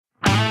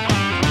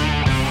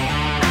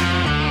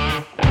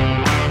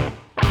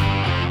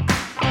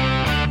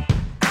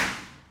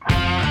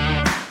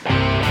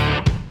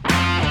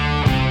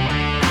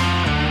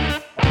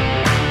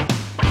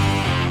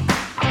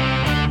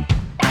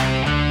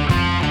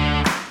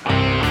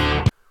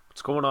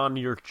What's going on, New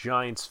York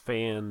Giants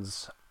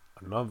fans?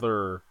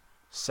 Another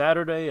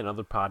Saturday,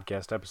 another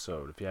podcast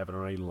episode. If you haven't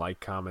already, like,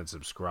 comment,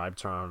 subscribe,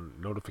 turn on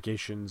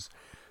notifications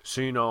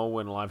so you know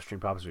when a live stream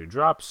pops or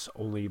drops.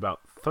 Only about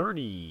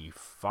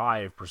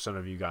 35%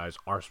 of you guys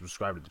are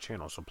subscribed to the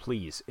channel, so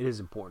please, it is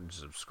important to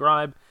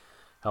subscribe.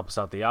 Help us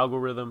out the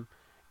algorithm,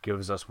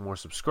 gives us more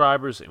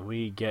subscribers, and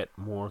we get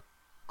more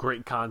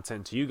great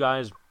content to you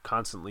guys,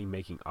 constantly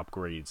making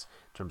upgrades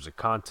in terms of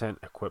content,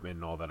 equipment,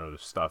 and all that other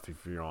stuff.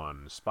 If you're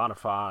on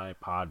Spotify,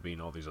 Podbean,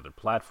 all these other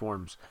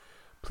platforms,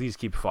 please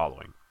keep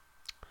following.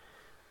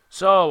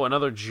 So,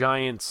 another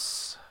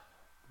Giants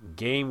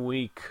game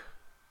week,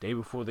 day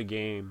before the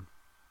game.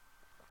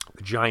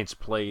 The Giants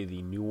play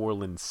the New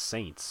Orleans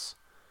Saints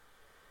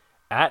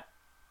at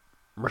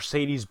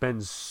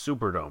Mercedes-Benz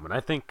Superdome, and I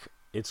think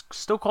it's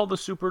still called the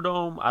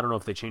Superdome. I don't know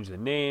if they changed the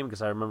name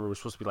because I remember it was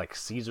supposed to be like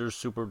Caesars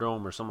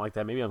Superdome or something like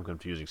that. Maybe I'm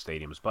confusing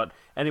stadiums. But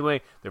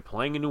anyway, they're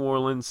playing in New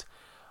Orleans.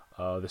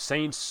 The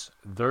Saints,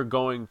 they're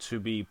going to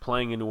be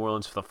playing in New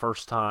Orleans for the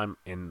first time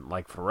in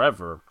like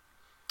forever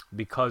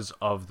because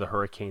of the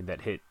hurricane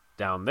that hit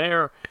down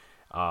there.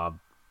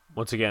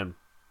 Once again,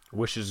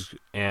 wishes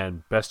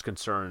and best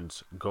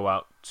concerns go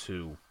out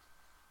to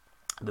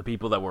the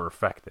people that were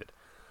affected.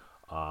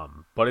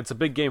 But it's a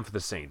big game for the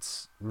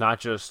Saints. Not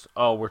just,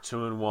 we're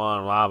 2-1,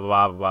 blah, blah,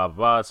 blah, blah,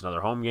 blah, it's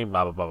another home game,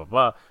 blah, blah, blah, blah,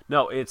 blah.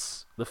 No,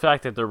 it's the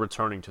fact that they're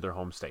returning to their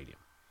home stadium.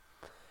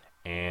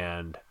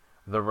 And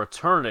they're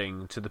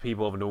returning to the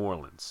people of New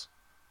Orleans.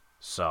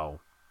 So,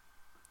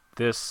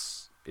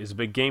 this is a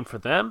big game for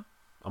them,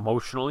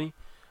 emotionally.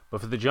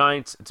 But for the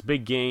Giants, it's a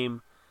big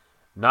game,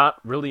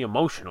 not really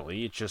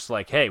emotionally. It's just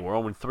like, hey, we're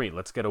 0-3,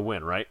 let's get a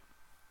win, right?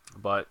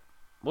 But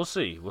we'll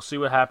see. We'll see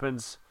what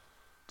happens.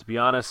 To be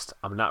honest,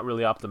 I'm not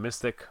really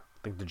optimistic.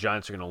 I think the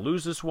Giants are going to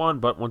lose this one,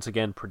 but once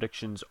again,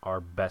 predictions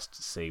are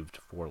best saved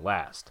for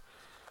last.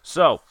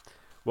 So,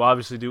 we'll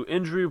obviously do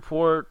injury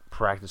report,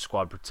 practice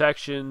squad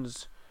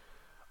protections,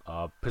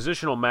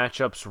 positional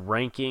matchups,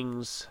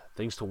 rankings,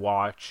 things to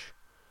watch,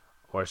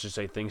 or I should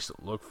say things to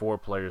look for,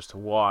 players to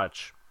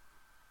watch,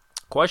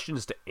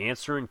 questions to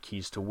answer, and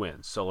keys to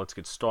win. So, let's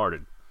get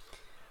started.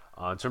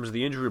 In terms of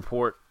the injury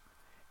report,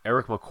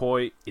 Erik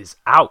McCoy is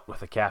out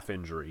with a calf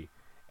injury,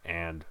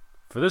 and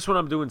for this one,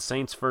 I'm doing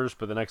Saints first,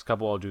 but the next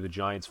couple, I'll do the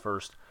Giants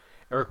first.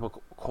 Erik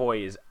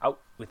McCoy is out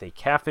with a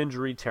calf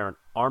injury. Terron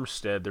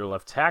Armstead, their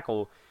left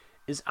tackle,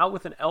 is out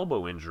with an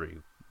elbow injury,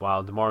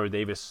 while Demario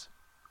Davis,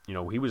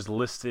 he was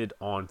listed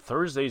on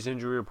Thursday's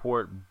injury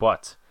report,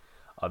 but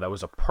that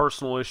was a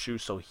personal issue,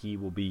 so he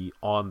will be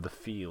on the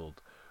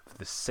field for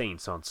the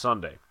Saints on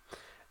Sunday.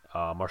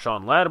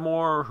 Marshon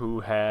Lattimore, who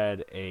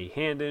had a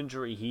hand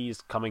injury, he's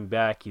coming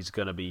back. He's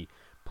going to be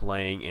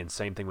playing, and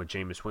same thing with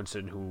Jameis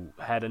Winston, who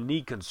had a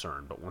knee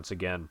concern, but once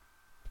again,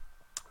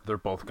 they're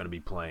both going to be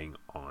playing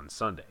on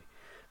Sunday.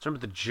 In terms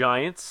of the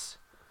Giants,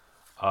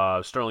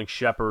 Sterling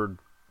Shepard,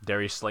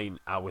 Darius Slayton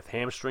out with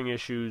hamstring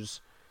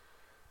issues.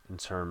 In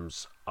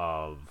terms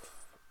of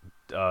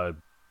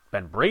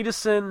Ben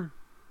Bredesen,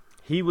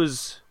 he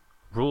was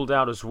ruled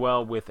out as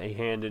well with a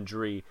hand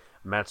injury.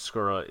 Matt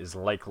Skura is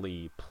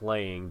likely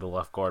playing the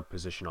left guard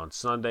position on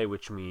Sunday,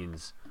 which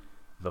means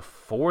the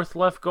fourth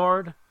left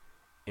guard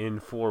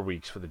in 4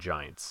 weeks for the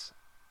Giants.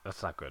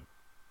 That's not good.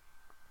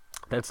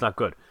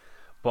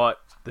 But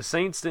the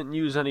Saints didn't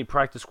use any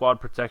practice squad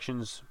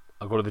protections.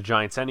 I'll go to the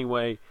Giants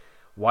anyway.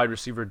 Wide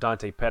receiver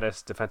Dante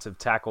Pettis, defensive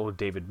tackle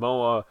David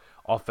Moa,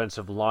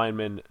 offensive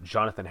lineman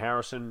Jonathan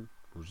Harrison,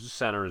 who's a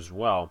center as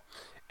well,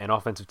 and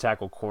offensive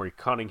tackle Corey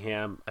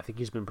Cunningham. I think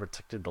he's been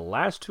protected the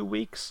last 2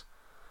 weeks.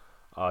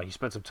 He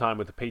spent some time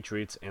with the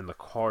Patriots and the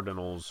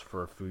Cardinals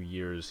for a few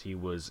years. He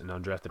was an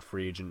undrafted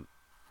free agent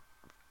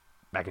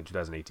back in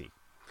 2018.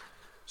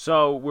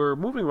 So we're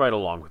moving right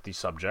along with these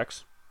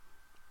subjects.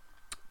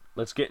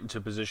 Let's get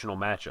into positional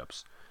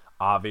matchups.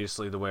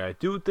 Obviously, the way I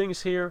do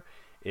things here,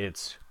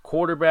 it's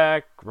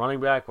quarterback, running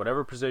back,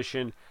 whatever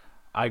position.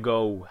 I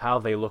go how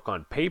they look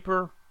on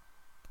paper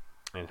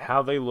and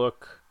how they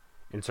look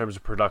in terms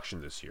of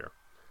production this year.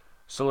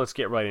 So let's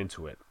get right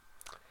into it.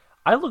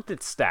 I looked at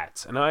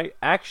stats, and I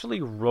actually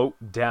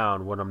wrote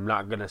down what I'm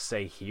not going to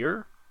say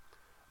here,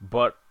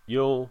 but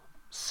you'll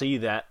see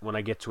that when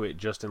I get to it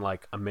just in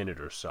like a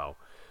minute or so.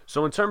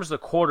 So in terms of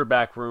the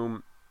quarterback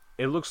room,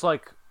 it looks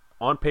like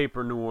on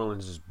paper New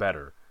Orleans is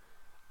better.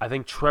 I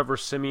think Trevor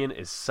Siemian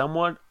is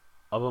somewhat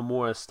of a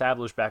more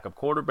established backup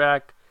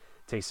quarterback.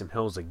 Taysom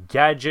Hill's a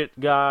gadget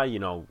guy,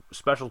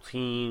 special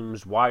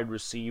teams, wide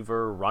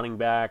receiver, running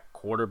back,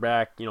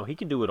 quarterback. He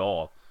can do it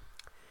all.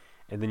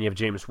 And then you have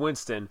Jameis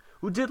Winston,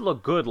 who did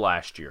look good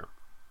last year.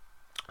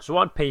 So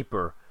on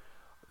paper,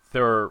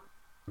 they're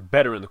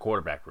better in the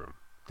quarterback room.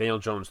 Daniel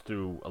Jones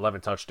threw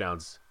 11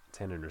 touchdowns,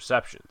 10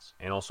 interceptions,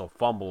 and also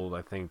fumbled,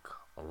 I think,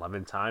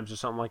 11 times or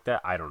something like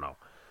that. I don't know.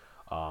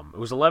 It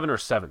was 11 or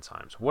 7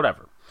 times,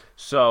 whatever.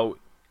 So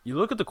you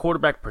look at the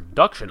quarterback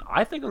production,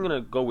 I think I'm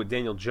going to go with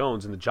Daniel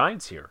Jones and the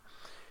Giants here.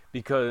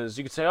 Because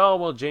you could say,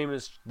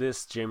 Jameis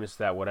this, Jameis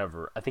that,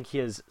 whatever. I think he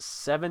has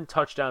 7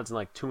 touchdowns and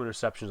like 2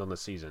 interceptions on the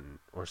season,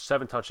 or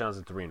 7 touchdowns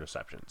and 3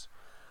 interceptions.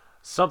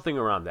 something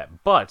around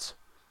that. But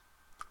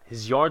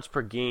his yards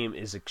per game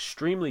is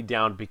extremely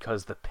down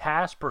because the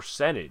pass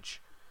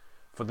percentage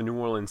for the New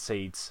Orleans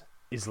Saints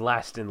is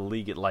last in the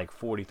league at like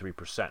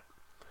 43%.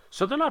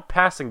 So they're not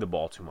passing the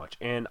ball too much.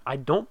 And I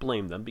don't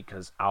blame them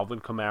because Alvin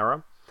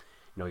Kamara,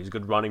 he's a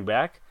good running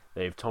back.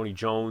 They have Tony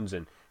Jones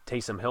and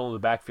Taysom Hill in the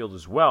backfield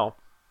as well.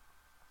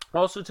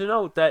 Also to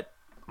note that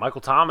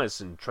Michael Thomas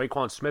and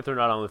Traquan Smith are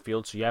not on the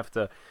field, so you have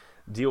to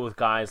deal with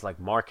guys like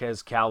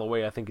Marquez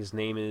Callaway, I think his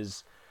name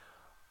is.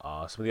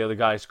 Some of the other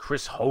guys,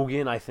 Chris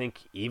Hogan, I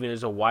think, even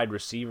is a wide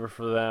receiver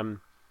for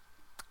them.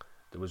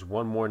 There was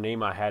one more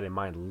name I had in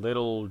mind,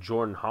 Little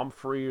Jordan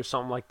Humphrey or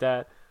something like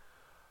that.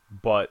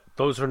 But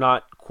those are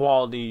not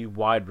quality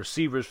wide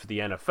receivers for the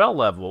NFL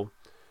level,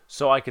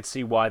 so I could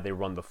see why they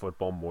run the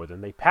football more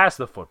than they pass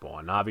the football.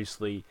 And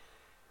obviously,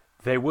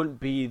 they wouldn't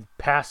be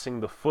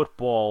passing the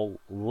football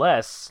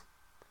less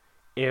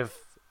if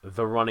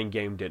the running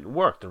game didn't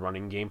work. The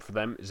running game for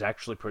them is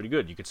actually pretty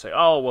good. You could say,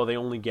 oh, well, they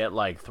only get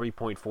like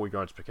 3.4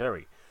 yards per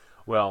carry.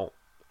 Well,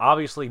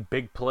 obviously,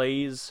 big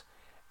plays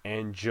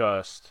and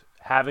just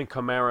having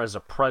Kamara as a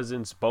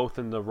presence both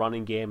in the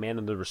running game and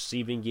in the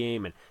receiving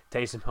game, and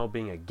Taysom Hill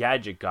being a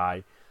gadget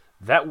guy,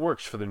 that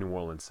works for the New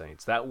Orleans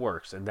Saints. That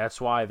works, and that's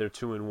why they're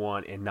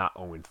 2-1 and not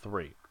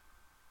 0-3.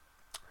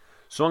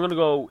 So I'm going to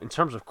go, in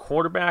terms of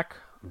quarterback,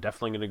 I'm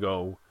definitely going to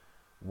go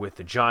with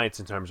the Giants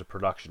in terms of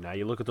production. Now,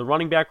 you look at the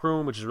running back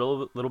room, which is a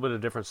little bit of a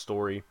different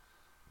story.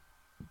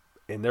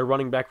 In their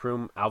running back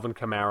room, Alvin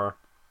Kamara,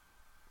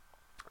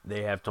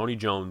 they have Tony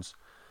Jones.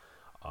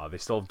 They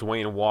still have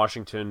Dwayne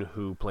Washington,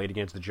 who played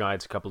against the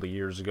Giants a couple of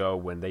years ago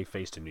when they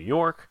faced in New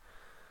York.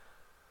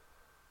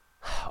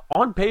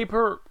 On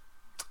paper,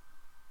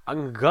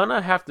 I'm going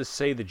to have to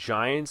say the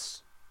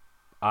Giants.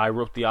 I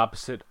wrote the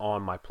opposite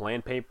on my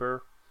plan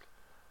paper.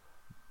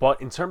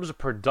 But in terms of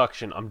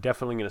production, I'm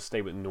definitely going to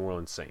stay with the New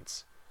Orleans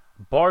Saints.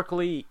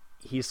 Barkley,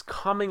 he's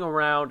coming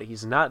around.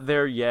 He's not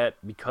there yet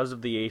because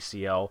of the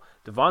ACL.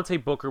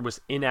 Devontae Booker was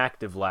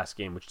inactive last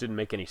game, which didn't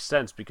make any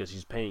sense because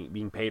he's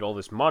being paid all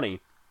this money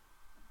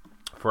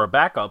for a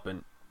backup,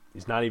 and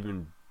he's not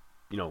even,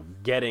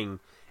 getting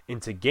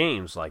into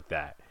games like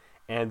that.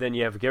 And then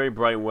you have Gary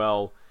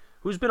Brightwell,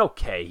 who's been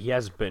okay. He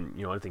hasn't been,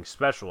 anything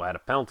special. Had a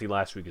penalty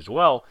last week as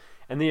well.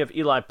 And then you have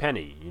Eli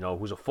Penny,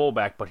 who's a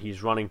fullback, but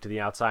he's running to the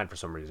outside for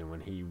some reason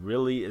when he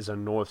really is a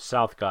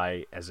north-south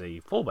guy as a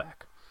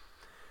fullback.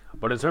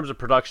 But in terms of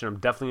production, I'm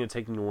definitely going to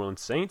take the New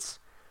Orleans Saints.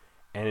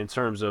 And in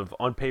terms of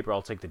on paper,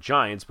 I'll take the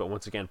Giants. But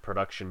once again,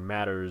 production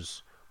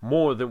matters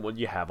more than what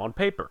you have on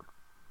paper.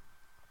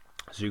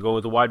 So you go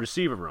with the wide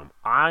receiver room.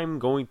 I'm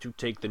going to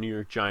take the New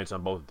York Giants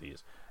on both of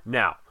these.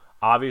 Now,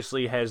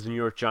 obviously, has the New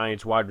York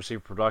Giants wide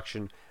receiver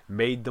production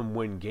made them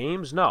win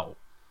games? No.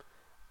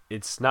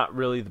 It's not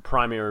really the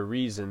primary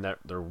reason that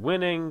they're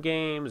winning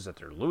games, that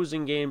they're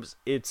losing games.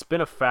 It's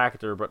been a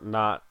factor, but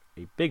not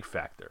a big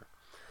factor.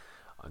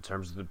 In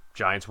terms of the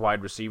Giants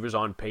wide receivers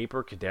on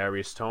paper,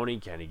 Kadarius Toney,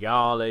 Kenny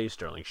Golladay,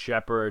 Sterling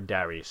Shepard,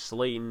 Darius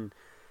Slayton,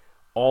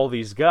 all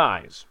these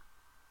guys.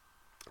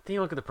 Then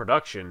you look at the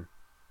production,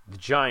 the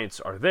Giants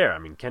are there. I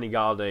mean, Kenny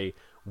Golladay,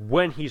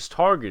 when he's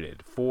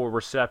targeted, 4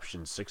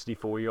 receptions,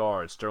 64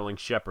 yards. Sterling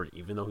Shepard,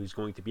 even though he's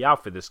going to be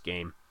out for this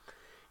game,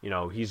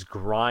 he's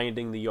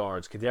grinding the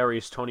yards.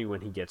 Kadarius Toney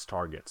when he gets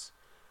targets.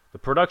 The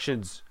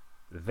production's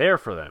there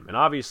for them. And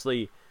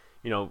obviously,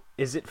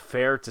 is it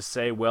fair to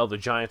say, well, the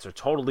Giants are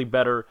totally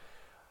better?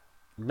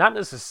 Not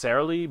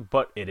necessarily,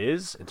 but it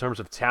is in terms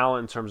of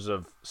talent, in terms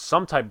of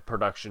some type of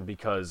production,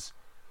 because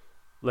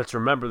let's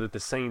remember that the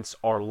Saints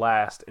are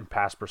last in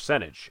pass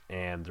percentage,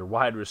 and their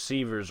wide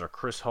receivers are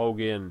Chris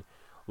Hogan,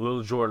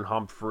 Little Jordan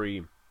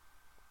Humphrey,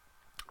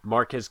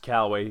 Marquez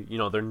Callaway.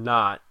 They're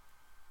not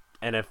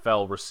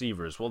NFL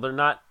receivers. Well, they're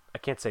not, I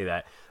can't say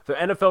that. They're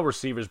NFL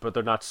receivers, but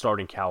they're not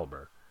starting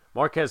caliber.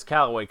 Marquez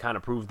Callaway kind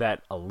of proved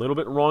that a little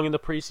bit wrong in the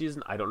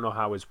preseason. I don't know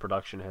how his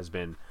production has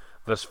been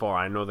thus far.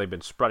 I know they've been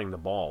spreading the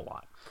ball a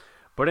lot.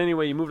 But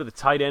anyway, you move to the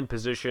tight end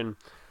position.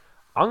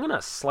 I'm going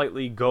to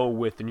slightly go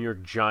with the New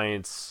York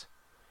Giants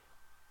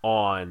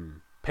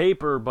on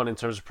paper, but in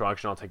terms of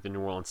production, I'll take the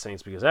New Orleans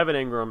Saints because Evan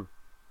Ingram,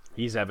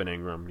 he's Evan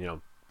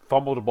Ingram,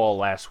 fumbled the ball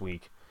last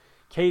week.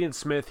 Caden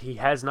Smith, he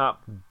has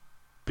not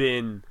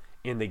been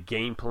in the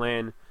game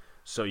plan,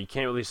 so you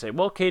can't really say,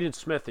 well, Caden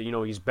Smith,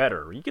 he's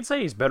better. You can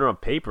say he's better on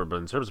paper, but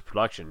in terms of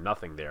production,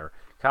 nothing there.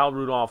 Kyle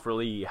Rudolph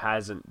really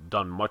hasn't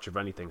done much of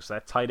anything, so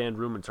that tight end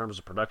room in terms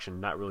of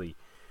production, not really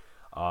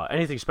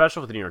anything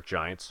special for the New York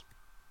Giants.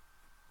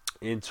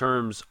 In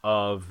terms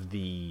of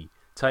the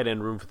tight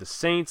end room for the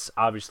Saints,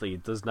 obviously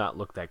it does not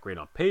look that great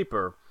on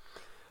paper.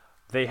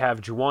 They have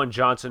Juwan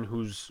Johnson,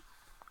 who's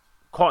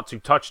caught 2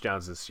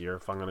 touchdowns this year.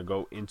 If I'm going to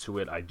go into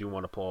it, I do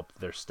want to pull up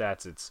their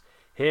stats. It's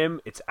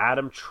him, it's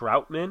Adam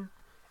Troutman,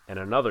 and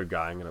another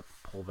guy. I'm going to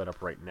pull that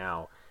up right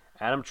now.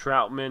 Adam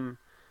Troutman,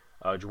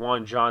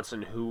 Juwan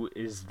Johnson, who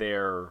is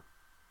their,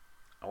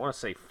 I want to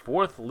say,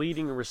 4th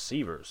leading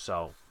receiver.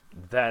 So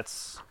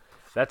that's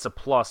a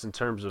plus in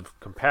terms of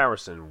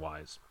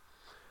comparison-wise.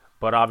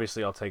 But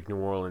obviously, I'll take New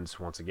Orleans,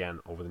 once again,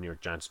 over the New York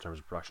Giants in terms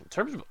of production. In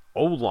terms of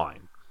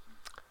O-line,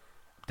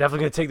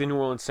 Definitely going to take the New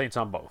Orleans Saints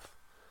on both.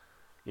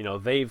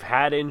 They've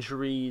had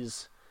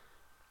injuries.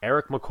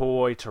 Eric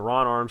McCoy,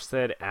 Teron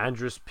Armstead,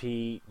 Andrus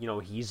Peat,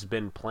 he's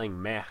been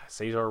playing meh.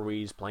 Cesar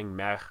Ruiz playing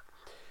meh.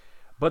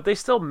 But they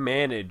still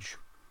manage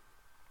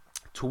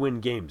to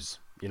win games.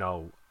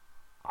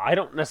 I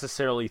don't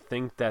necessarily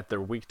think that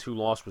their Week 2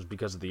 loss was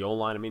because of the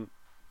O-line. I mean,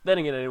 then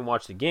again, I didn't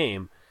watch the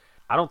game.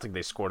 I don't think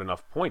they scored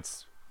enough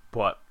points.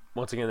 But,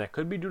 once again, that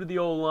could be due to the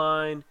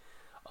O-line,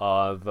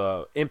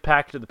 the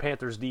impact of the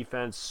Panthers'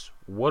 defense.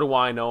 What do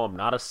I know? I'm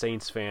not a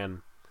Saints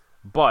fan.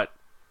 But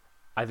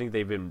I think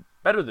they've been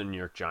better than the New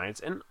York Giants.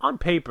 And on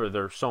paper,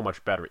 they're so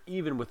much better,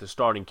 even with the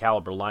starting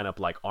caliber lineup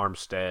like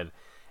Armstead.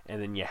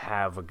 And then you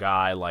have a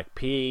guy like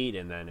Pete,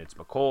 and then it's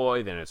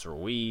McCoy, then it's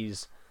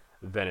Ruiz,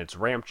 then it's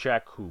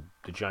Ramczyk, who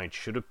the Giants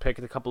should have picked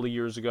a couple of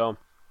years ago.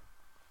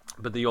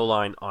 But the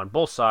O-line on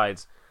both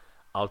sides,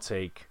 I'll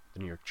take the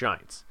New York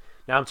Giants.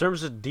 Now, in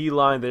terms of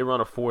D-line, they run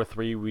a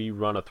 4-3, we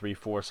run a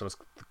 3-4, so it's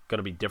going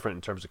to be different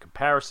in terms of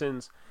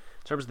comparisons.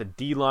 In terms of the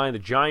D-line, the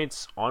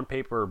Giants, on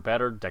paper, are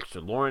better. Dexter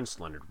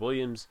Lawrence, Leonard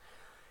Williams.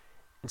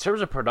 In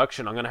terms of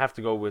production, I'm going to have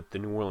to go with the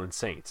New Orleans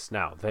Saints.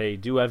 Now, they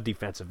do have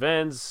defensive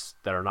ends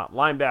that are not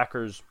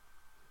linebackers.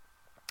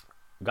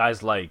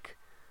 Guys like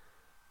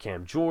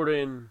Cam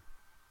Jordan.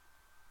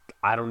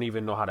 I don't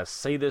even know how to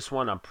say this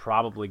one. I'm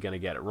probably going to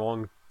get it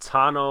wrong.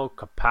 Tano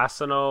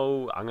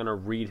Capasano. I'm going to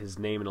read his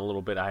name in a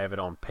little bit. I have it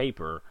on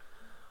paper.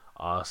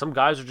 Some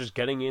guys are just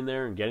getting in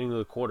there and getting to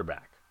the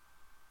quarterback.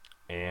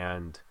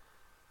 And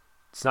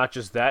it's not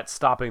just that,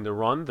 stopping the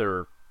run.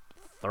 They're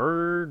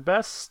third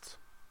best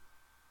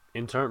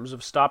in terms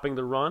of stopping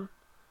the run.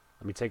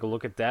 Let me take a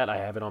look at that. I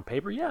have it on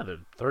paper. Yeah, they're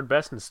third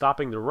best in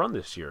stopping the run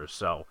this year.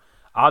 So,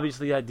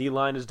 obviously, that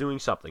D-line is doing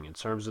something. In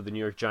terms of the New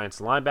York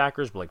Giants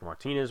linebackers, Blake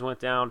Martinez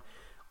went down.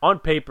 On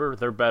paper,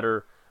 they're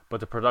better, but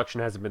the production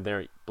hasn't been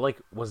there. Blake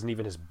wasn't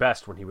even his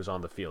best when he was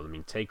on the field. I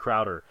mean, Tay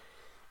Crowder,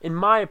 in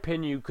my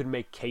opinion, you could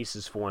make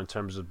cases for in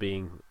terms of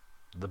being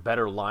the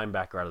better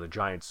linebacker out of the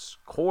Giants'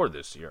 core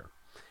this year.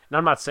 And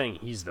I'm not saying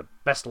he's the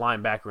best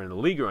linebacker in the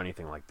league or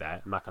anything like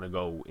that. I'm not going to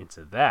go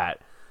into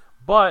that.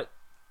 But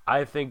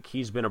I think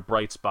he's been a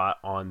bright spot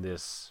on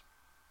this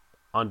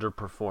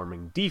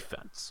underperforming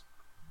defense.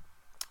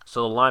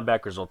 So the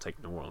linebackers will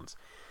take New Orleans.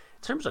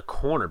 In terms of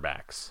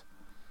cornerbacks,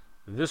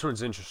 this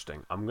one's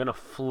interesting. I'm going to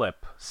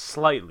flip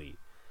slightly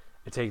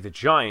and take the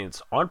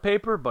Giants on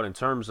paper, but in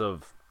terms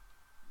of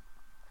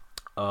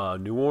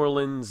New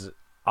Orleans,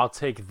 I'll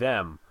take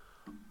them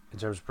in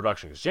terms of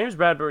production. Because James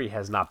Bradberry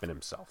has not been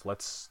himself.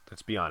 Let's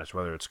be honest.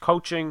 Whether it's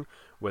coaching,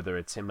 whether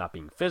it's him not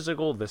being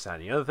physical, this, that,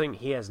 and the other thing,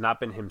 he has not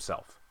been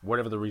himself,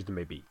 whatever the reason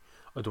may be.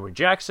 Adoree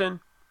Jackson,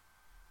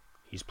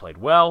 he's played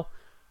well.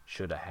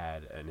 Should have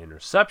had an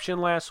interception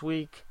last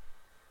week.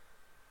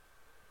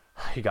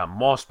 He got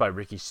mossed by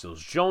Ricky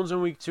Seals-Jones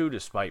in week 2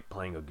 despite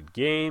playing a good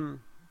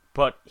game.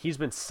 But he's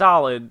been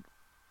solid,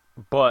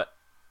 but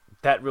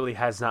that really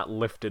has not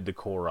lifted the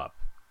core up.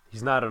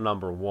 He's not a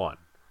number one.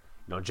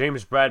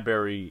 James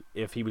Bradberry,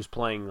 if he was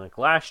playing like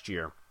last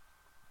year,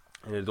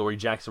 and Adoree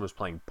Jackson was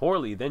playing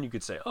poorly, then you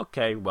could say,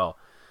 okay, well,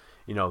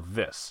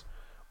 this.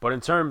 But in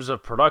terms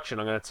of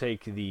production, I'm going to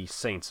take the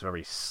Saints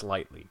very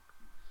slightly.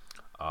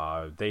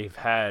 They've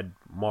had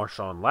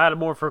Marshawn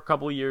Lattimore for a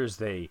couple of years.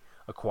 They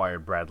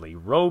acquired Bradley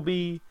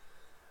Roby.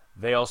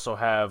 They also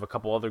have a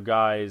couple other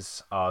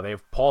guys. They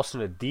have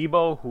Paulson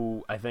Adebo,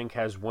 who I think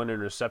has one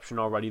interception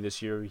already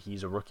this year.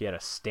 He's a rookie out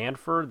of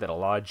Stanford that a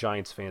lot of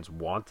Giants fans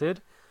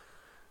wanted.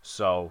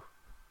 So,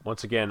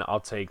 once again, I'll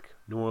take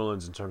New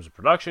Orleans in terms of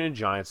production,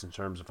 Giants in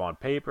terms of on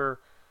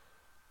paper.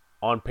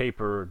 On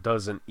paper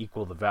doesn't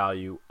equal the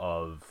value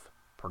of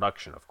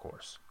production, of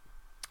course.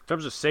 In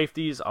terms of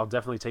safeties, I'll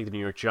definitely take the New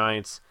York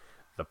Giants.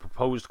 The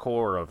proposed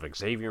core of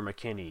Xavier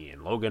McKinney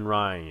and Logan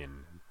Ryan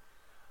and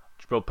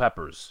Jabril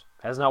Peppers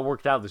has not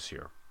worked out this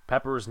year.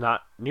 Peppers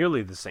not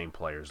nearly the same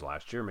player as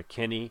last year.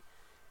 McKinney,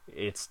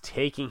 it's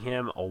taking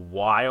him a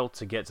while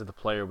to get to the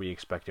player we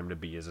expect him to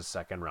be as a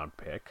second-round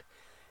pick.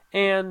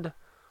 And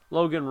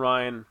Logan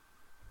Ryan,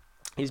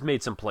 he's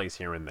made some plays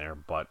here and there,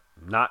 but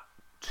not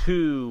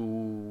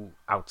too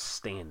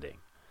outstanding.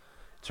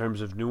 In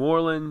terms of New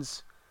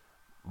Orleans,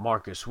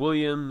 Marcus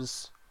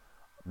Williams,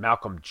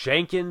 Malcolm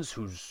Jenkins,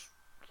 who's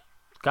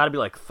got to be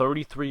like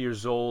 33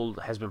 years old,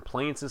 has been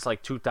playing since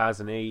like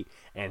 2008,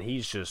 and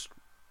he's just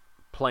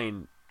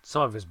playing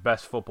some of his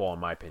best football, in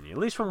my opinion, at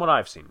least from what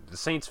I've seen. The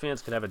Saints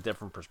fans could have a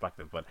different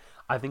perspective, but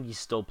I think he's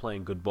still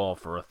playing good ball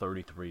for a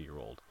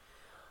 33-year-old.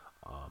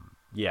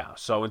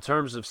 So in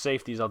terms of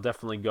safeties, I'll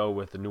definitely go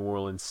with the New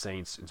Orleans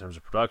Saints. In terms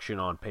of production,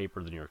 on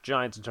paper, the New York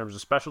Giants. In terms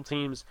of special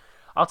teams,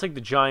 I'll take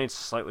the Giants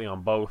slightly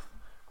on both.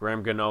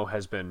 Graham Gano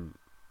has been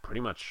pretty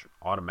much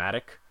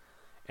automatic,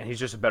 and he's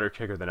just a better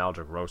kicker than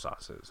Aldrick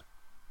Rosas is.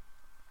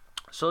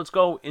 So let's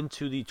go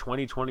into the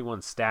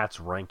 2021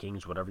 stats,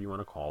 rankings, whatever you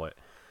want to call it.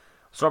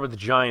 Start with the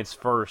Giants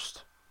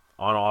first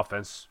on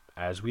offense,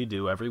 as we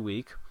do every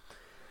week.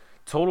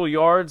 Total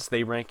yards,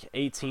 they rank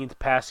 18th.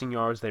 Passing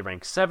yards, they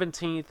rank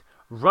 17th.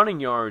 Running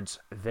yards,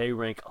 they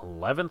rank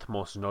 11th,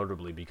 most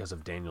notably because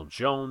of Daniel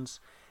Jones.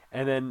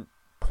 And then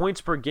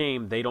points per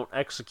game, they don't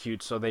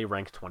execute, so they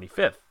rank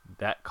 25th.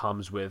 That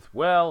comes with,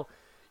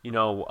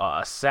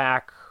 a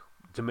sack,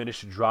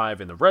 diminished drive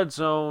in the red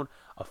zone,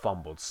 a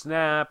fumbled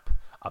snap,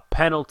 a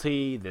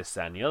penalty, this,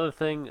 that, and the other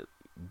thing.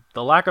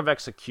 The lack of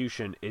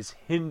execution is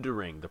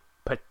hindering the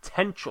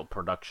potential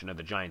production of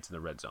the Giants in the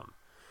red zone.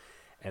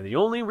 And the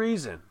only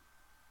reason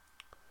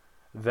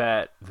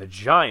that the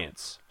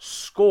Giants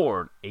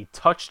scored a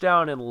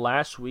touchdown in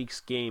last week's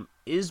game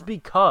is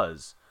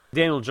because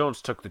Daniel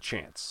Jones took the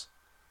chance.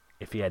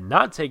 If he had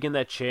not taken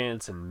that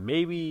chance and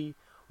maybe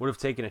would have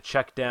taken a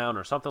check down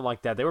or something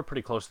like that, they were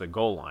pretty close to the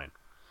goal line.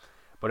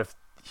 But if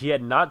he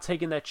had not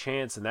taken that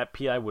chance and that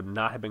PI would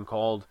not have been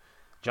called,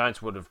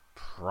 Giants would have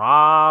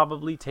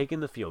probably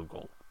taken the field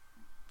goal.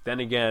 Then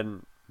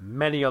again,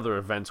 many other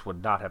events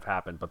would not have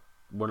happened, but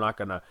we're not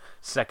going to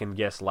second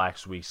guess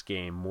last week's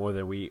game more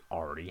than we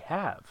already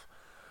have.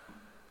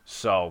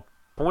 So,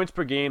 points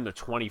per game, they're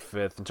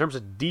 25th. In terms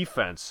of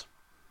defense,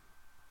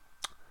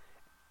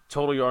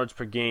 total yards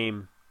per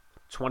game,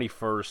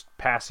 21st.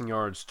 Passing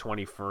yards,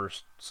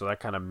 21st. So that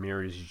kind of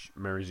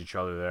mirrors each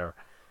other there.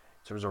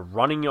 In terms of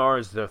running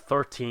yards, they're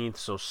 13th.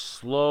 So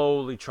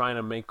slowly trying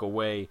to make a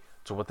way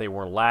to what they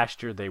were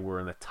last year. They were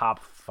in the top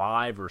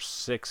 5 or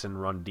 6 in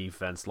run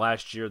defense.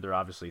 Last year, they're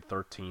obviously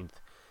 13th.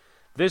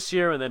 This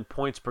year, and then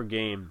points per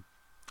game,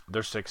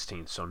 they're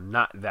 16th. So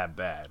not that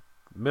bad.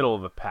 Middle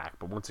of the pack.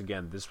 But once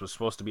again, this was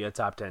supposed to be a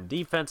top 10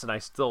 defense, and I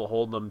still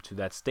hold them to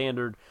that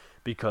standard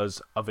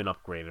because of an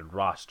upgraded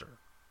roster.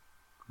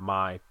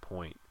 My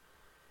point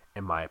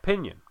and my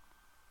opinion.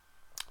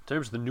 In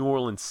terms of the New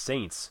Orleans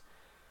Saints,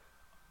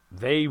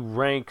 they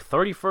rank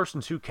 31st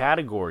in 2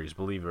 categories,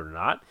 believe it or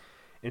not.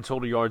 In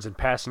total yards and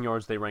passing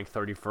yards, they rank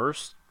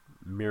 31st.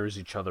 Mirrors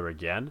each other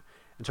again.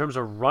 In terms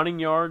of running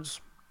yards,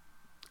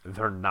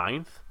 they're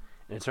 9th.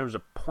 And in terms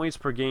of points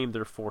per game,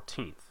 they're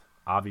 14th.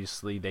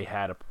 Obviously, they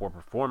had a poor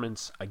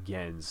performance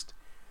against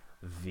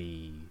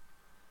the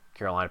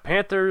Carolina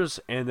Panthers,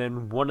 and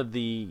then one of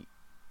the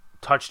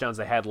touchdowns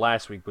they had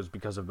last week was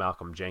because of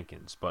Malcolm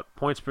Jenkins. But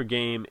points per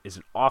game is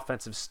an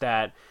offensive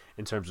stat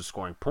in terms of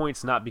scoring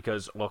points, not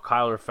because,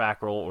 Kyler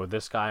Fackrell or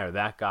this guy or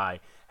that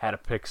guy had a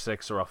pick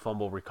six or a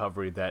fumble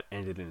recovery that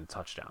ended in a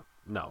touchdown.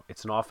 No,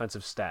 it's an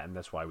offensive stat, and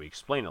that's why we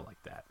explain it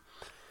like that.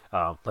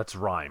 Let's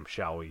rhyme,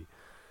 shall we?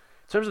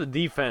 In terms of the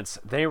defense,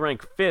 they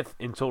rank 5th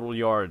in total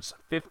yards,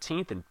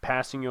 15th in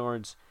passing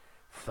yards,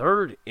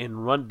 3rd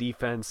in run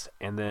defense,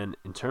 and then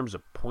in terms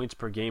of points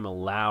per game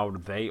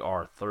allowed, they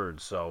are 3rd.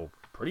 So,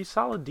 pretty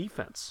solid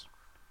defense.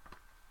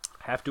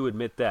 Have to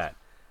admit that.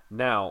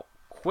 Now,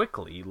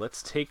 quickly,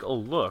 let's take a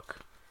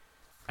look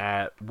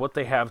at what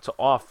they have to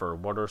offer.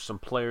 What are some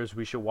players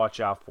we should watch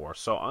out for?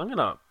 So, I'm going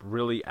to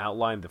really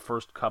outline the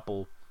first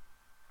couple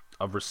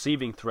of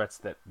receiving threats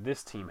that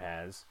this team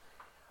has.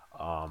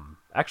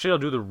 Actually, I'll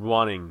do the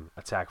running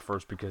attack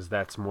first because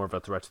that's more of a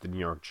threat to the New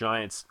York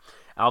Giants.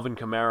 Alvin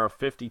Kamara,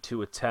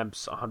 52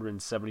 attempts,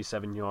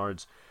 177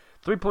 yards,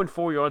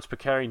 3.4 yards per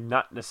carry,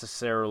 not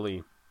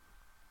necessarily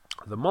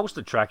the most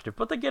attractive,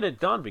 but they get it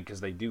done because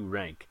they do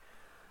rank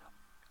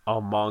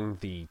among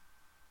the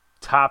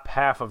top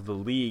half of the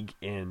league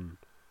in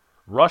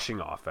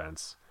rushing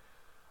offense.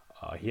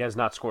 He has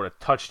not scored a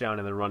touchdown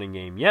in the running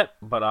game yet,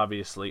 but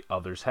obviously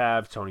others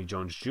have. Tony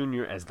Jones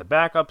Jr. as the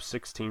backup,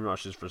 16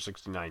 rushes for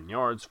 69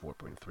 yards,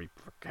 4.3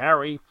 per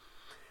carry.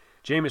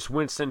 Jameis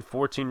Winston,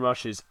 14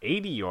 rushes,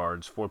 80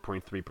 yards,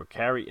 4.3 per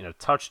carry, and a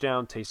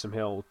touchdown. Taysom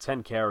Hill,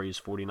 10 carries,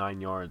 49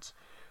 yards,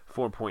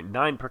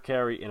 4.9 per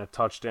carry, and a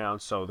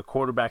touchdown. So the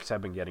quarterbacks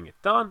have been getting it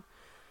done.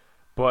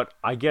 But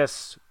I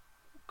guess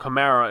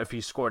Kamara, if he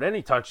scored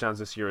any touchdowns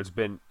this year, it's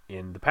been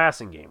in the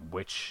passing game,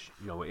 which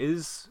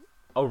is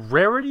a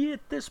rarity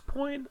at this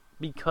point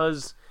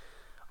because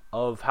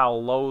of how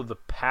low the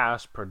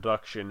pass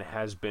production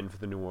has been for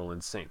the New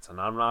Orleans Saints. And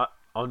I'm not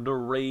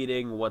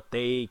underrating what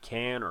they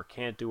can or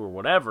can't do or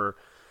whatever,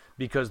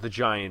 because the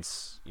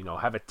Giants,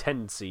 have a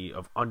tendency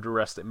of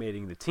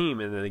underestimating the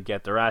team and then they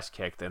get their ass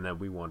kicked and then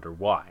we wonder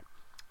why.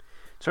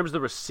 In terms of the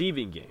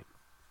receiving game,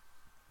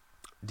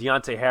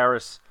 Deontay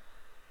Harris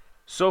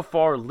so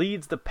far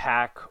leads the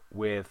pack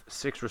with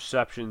 6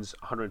 receptions,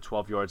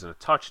 112 yards, and a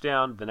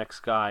touchdown. The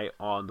next guy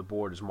on the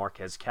board is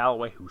Marquez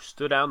Callaway, who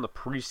stood out in the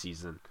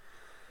preseason.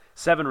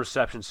 7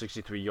 receptions,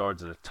 63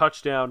 yards, and a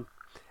touchdown.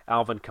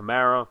 Alvin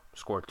Kamara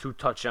scored 2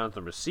 touchdowns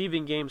in the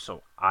receiving game,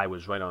 so I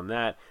was right on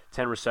that.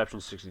 10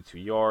 receptions, 62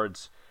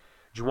 yards.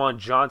 Juwan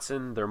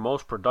Johnson, their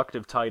most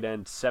productive tight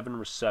end, 7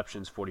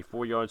 receptions,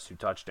 44 yards, 2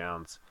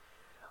 touchdowns.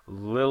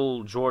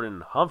 Lil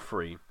Jordan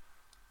Humphrey,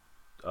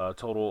 a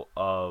total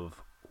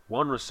of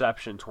 1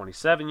 reception,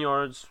 27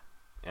 yards,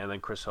 and then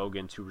Chris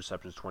Hogan, 2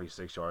 receptions,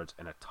 26 yards,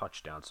 and a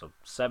touchdown. So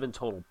 7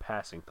 total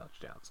passing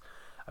touchdowns.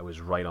 I was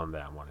right on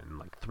that one,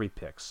 and 3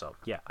 picks. So,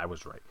 yeah, I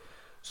was right.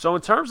 So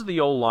in terms of the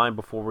O-line,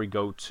 before we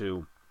go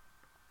to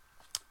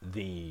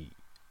the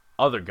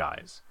other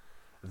guys,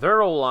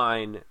 their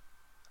O-line,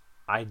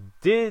 I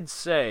did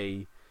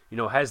say,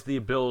 has the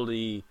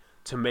ability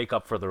to make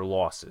up for their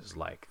losses.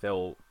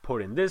 They'll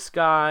put in this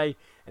guy,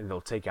 and they'll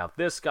take out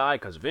this guy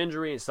because of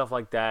injury and stuff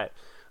like that.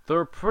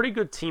 they're a pretty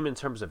good team in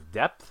terms of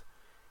depth,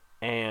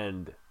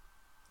 and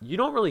you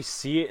don't really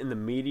see it in the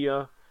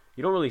media.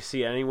 You don't really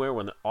see it anywhere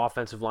when the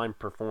offensive line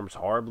performs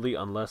horribly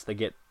unless they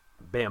get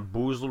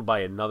bamboozled by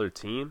another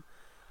team.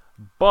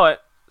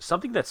 But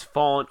something that's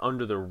fallen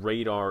under the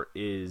radar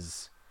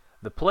is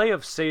the play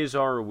of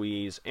Cesar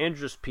Ruiz.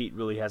 Andrus Peat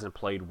really hasn't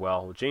played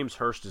well. James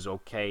Hurst is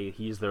okay.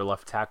 He's their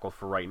left tackle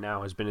for right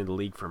now. Has been in the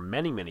league for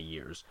many, many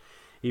years.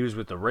 He was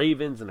with the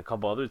Ravens and a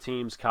couple other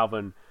teams.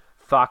 Calvin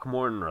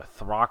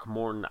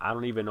Throckmorton, I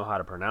don't even know how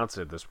to pronounce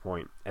it at this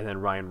point. And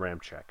then Ryan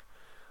Ramczyk.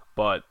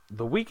 But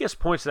the weakest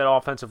points of that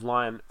offensive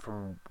line,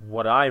 from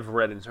what I've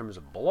read in terms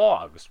of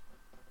blogs,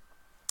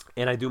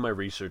 and I do my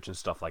research and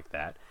stuff like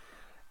that,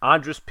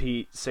 Andrus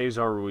Peat,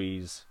 Cesar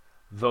Ruiz,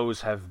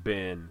 those have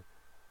been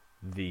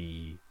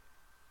the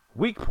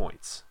weak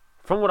points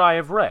from what I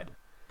have read.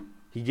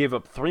 He gave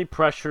up 3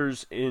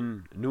 pressures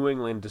in New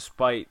England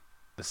despite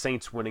the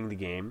Saints winning the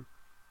game.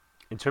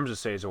 In terms of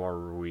Cesar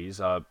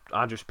Ruiz,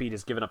 Andrus Peat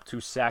has given up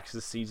 2 sacks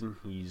this season.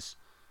 He's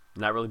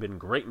not really been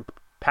great in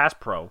pass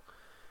pro. In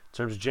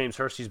terms of James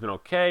Hurst, he's been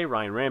okay.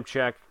 Ryan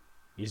Ramczyk,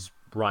 he's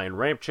Ryan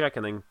Ramczyk,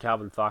 and then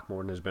Calvin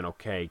Throckmorton has been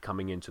okay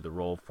coming into the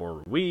role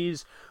for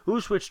Ruiz, who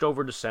switched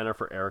over to center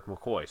for Eric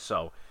McCoy.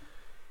 So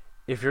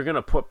if you're going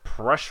to put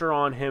pressure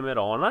on him at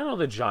all, and I know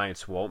the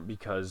Giants won't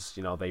because,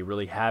 they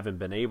really haven't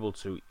been able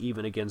to,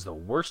 even against the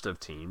worst of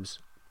teams,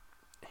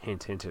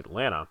 hint, hint,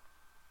 Atlanta,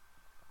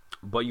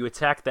 but you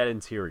attack that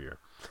interior.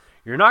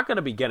 You're not going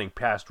to be getting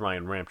past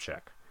Ryan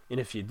Ramczyk, and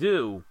if you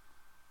do,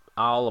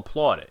 I'll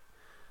applaud it.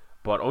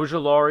 But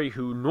Ojulari,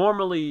 who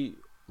normally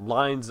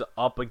lines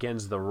up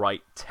against the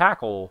right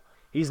tackle,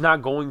 he's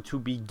not going to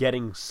be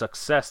getting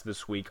success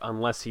this week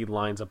unless he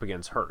lines up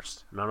against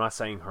Hurst. And I'm not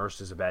saying Hurst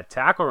is a bad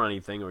tackle or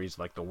anything, or he's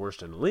like the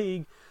worst in the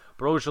league,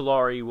 but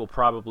Ojulari will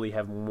probably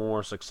have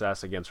more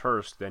success against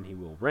Hurst than he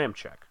will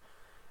Ramczyk.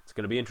 It's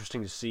going to be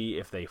interesting to see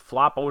if they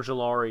flop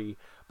Ojulari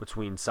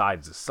between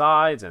sides to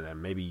sides, and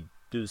then maybe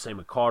do the same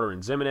with Carter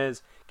and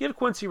Zimenez. Give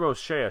Quincy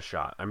Roche a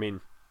shot. I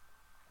mean,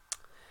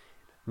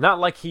 not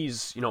like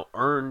he's,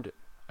 earned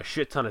a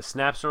shit ton of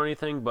snaps or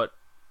anything, but,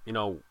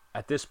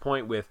 at this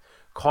point with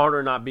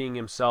Carter not being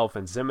himself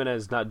and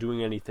Zimenez not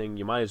doing anything,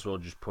 you might as well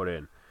just put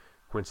in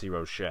Quincy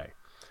Roche.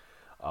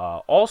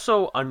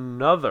 Also,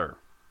 another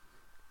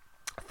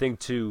thing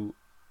to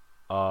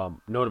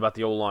note about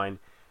the O-line,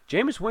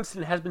 Jameis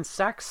Winston has been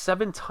sacked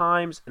 7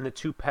 times in the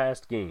 2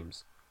 past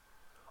games.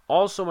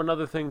 Also,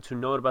 another thing to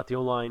note about the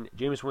O-line,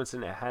 Jameis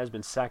Winston has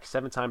been sacked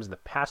 7 times in the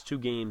past 2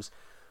 games,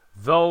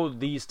 though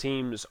these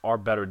teams are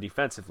better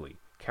defensively.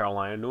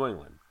 Carolina and New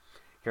England.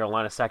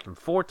 Carolina sacked him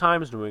 4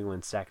 times, New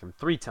England sacked him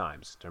 3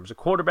 times. In terms of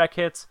quarterback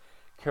hits,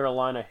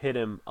 Carolina hit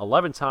him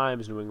 11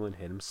 times, New England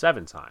hit him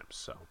 7 times.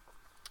 So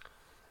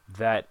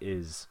that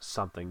is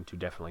something to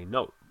definitely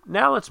note.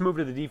 Now let's move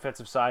to the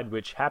defensive side,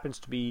 which happens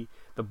to be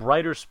the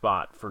brighter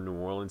spot for New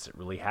Orleans. It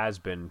really has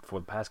been for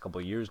the past couple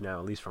of years now,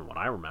 at least from what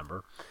I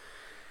remember.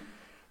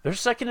 They're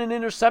second in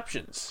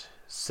interceptions.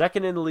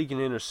 Second in the league in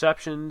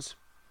interceptions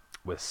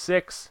with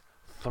 6.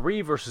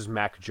 3 versus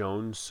Mac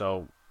Jones.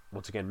 So,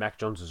 once again, Mac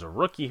Jones is a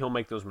rookie. He'll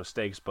make those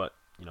mistakes, but,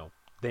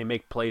 they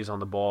make plays on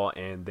the ball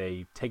and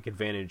they take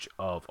advantage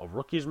of a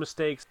rookie's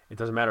mistakes. It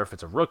doesn't matter if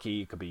it's a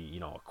rookie. It could be,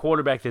 a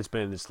quarterback that's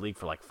been in this league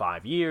for like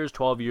 5 years,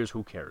 12 years.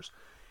 Who cares?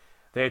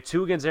 They had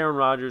 2 against Aaron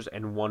Rodgers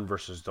and 1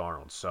 versus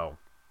Darnold. So,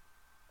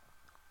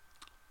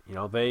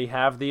 they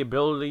have the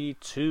ability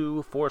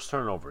to force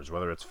turnovers,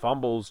 whether it's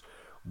fumbles,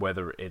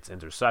 whether it's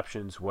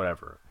interceptions,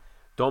 whatever.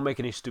 Don't make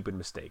any stupid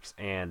mistakes.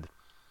 And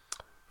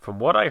from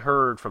what I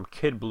heard from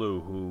Kid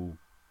Blue, who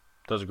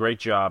does a great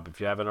job, if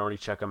you haven't already,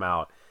 check him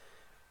out.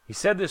 He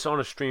said this on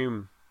a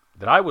stream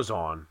that I was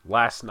on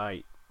last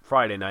night,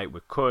 Friday night,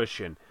 with Kush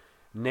and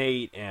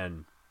Nate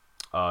and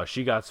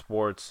She Got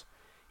Sports.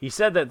 He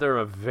said that they're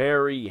a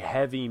very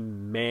heavy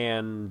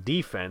man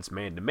defense,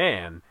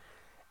 man-to-man,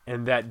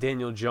 and that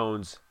Daniel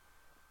Jones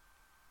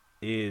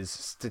is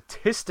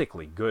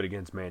statistically good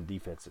against man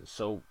defenses.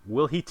 So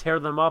will he tear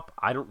them up?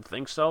 I don't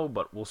think so,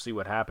 but we'll see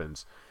what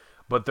happens.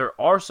 But there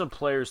are some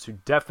players to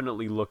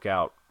definitely look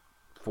out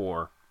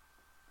for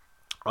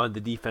on the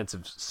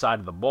defensive side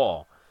of the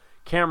ball.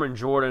 Cameron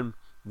Jordan,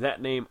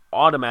 that name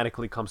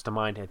automatically comes to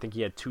mind. I think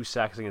he had 2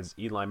 sacks against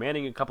Eli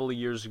Manning a couple of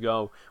years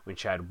ago when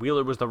Chad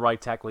Wheeler was the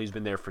right tackle. He's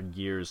been there for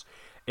years.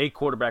 8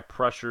 quarterback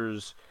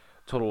pressures,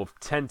 total of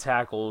 10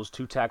 tackles,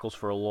 2 tackles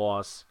for a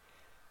loss,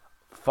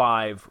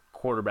 5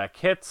 quarterback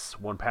hits,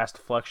 1 pass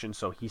deflection.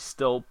 So he's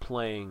still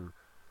playing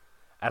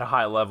at a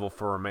high level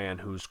for a man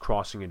who's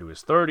crossing into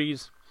his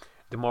 30s.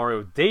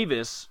 Demario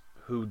Davis,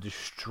 who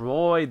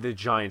destroyed the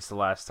Giants the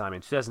last time.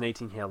 In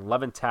 2018, he had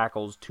 11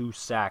 tackles, 2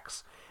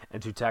 sacks,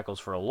 and 2 tackles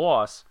for a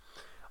loss.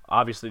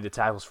 Obviously, the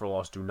tackles for a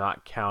loss do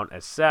not count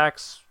as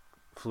sacks.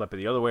 Flip it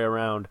the other way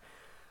around.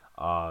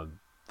 The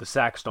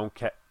sacks don't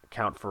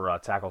count for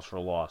tackles for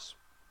a loss.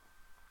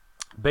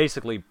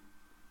 Basically,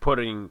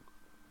 putting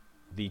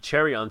the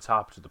cherry on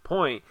top to the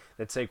point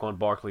that Saquon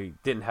Barkley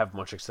didn't have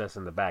much success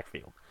in the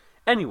backfield.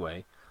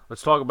 Anyway,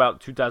 let's talk about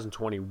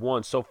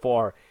 2021. So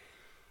far,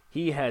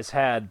 He has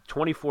had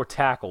 24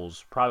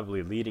 tackles,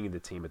 probably leading the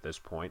team at this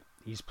point.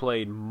 He's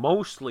played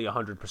mostly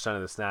 100%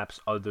 of the snaps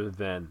other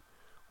than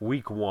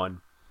week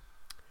 1.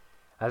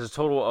 Has a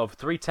total of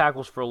 3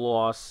 tackles for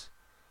loss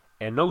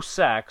and no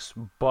sacks,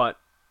 but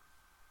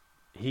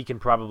he can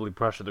probably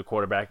pressure the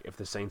quarterback if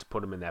the Saints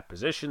put him in that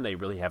position. They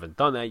really haven't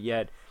done that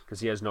yet because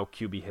he has no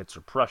QB hits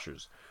or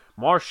pressures.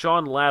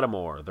 Marshon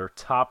Lattimore, their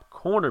top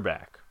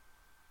cornerback.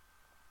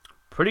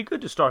 Pretty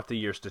good to start the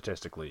year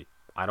statistically.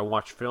 I don't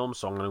watch film,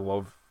 so I'm going to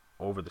go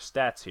over the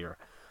stats here.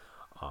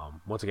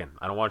 Once again,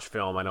 I don't watch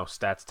film. I know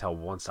stats tell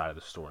one side of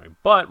the story.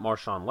 But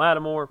Marshon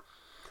Lattimore,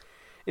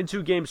 in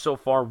 2 games so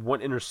far,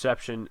 1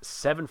 interception,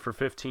 7 for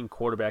 15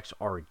 quarterbacks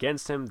are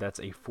against him. That's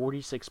a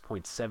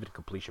 46.7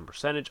 completion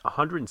percentage,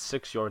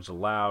 106 yards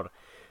allowed,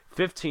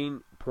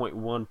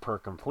 15.1 per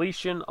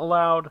completion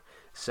allowed,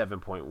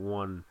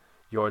 7.1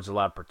 yards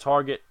allowed per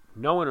target,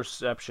 no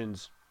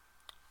interceptions,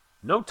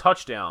 no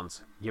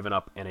touchdowns given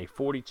up, and a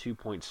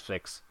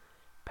 42.6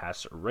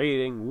 passer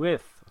rating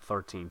with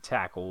 13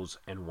 tackles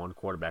and 1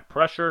 quarterback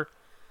pressure.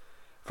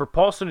 For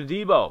Paulson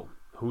Adebo,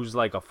 who's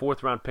like a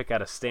 4th-round pick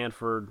out of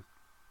Stanford,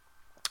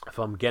 if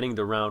I'm getting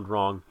the round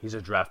wrong, he's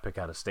a draft pick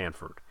out of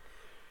Stanford.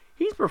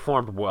 He's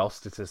performed well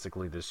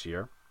statistically this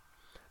year.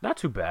 Not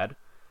too bad.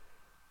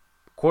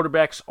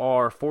 Quarterbacks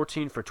are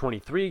 14 for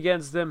 23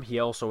 against them. He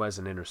also has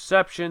an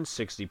interception,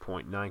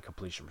 60.9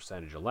 completion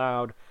percentage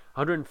allowed,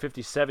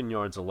 157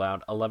 yards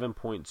allowed,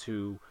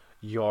 11.2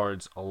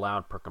 yards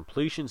allowed per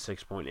completion,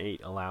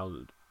 6.8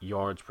 allowed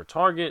yards per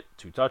target,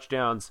 2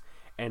 touchdowns,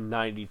 and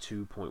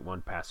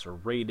 92.1 passer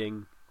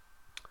rating.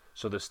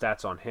 So the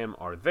stats on him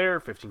are there,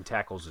 15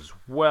 tackles as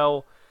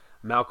well.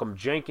 Malcolm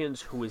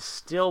Jenkins, who is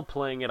still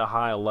playing at a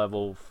high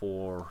level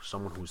for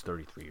someone who's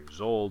 33 years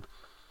old.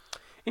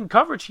 In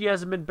coverage, he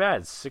hasn't been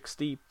bad,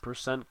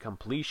 60%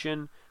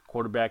 completion.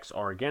 Quarterbacks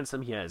are against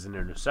him. He has an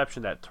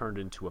interception that turned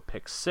into a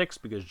pick 6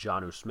 because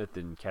Jonnu Smith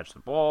didn't catch the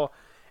ball.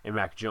 And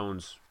Mac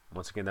Jones,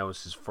 once again, that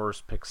was his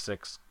first pick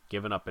 6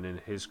 given up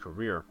in his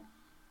career.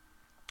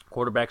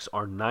 Quarterbacks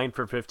are 9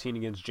 for 15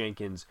 against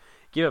Jenkins.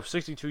 Give up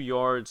 62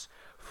 yards,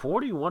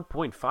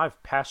 41.5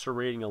 passer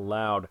rating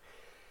allowed,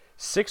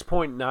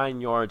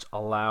 6.9 yards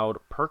allowed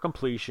per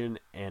completion,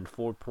 and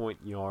 4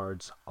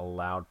 yards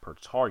allowed per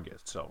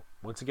target. So,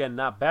 once again,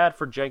 not bad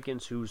for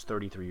Jenkins, who's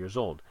 33 years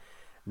old.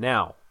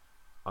 Now,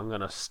 I'm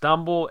going to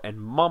stumble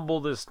and mumble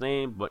this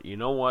name, but you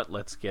know what?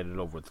 Let's get it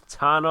over with.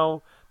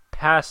 Tanoh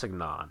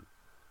Kpassagnon.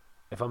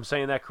 If I'm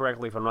saying that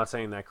correctly, if I'm not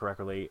saying that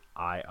correctly,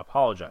 I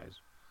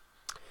apologize.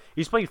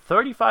 He's played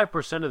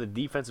 35% of the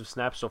defensive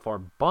snaps so far,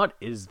 but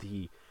is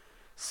the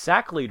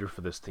sack leader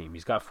for this team.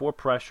 He's got 4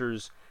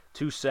 pressures,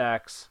 2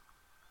 sacks,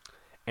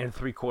 and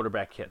 3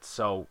 quarterback hits.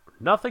 So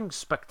nothing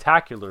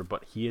spectacular,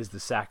 but he is the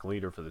sack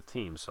leader for the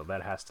team, so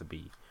that has to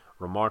be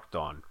remarked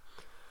on.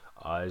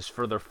 As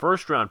for their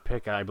first-round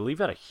pick, I believe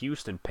out of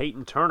Houston,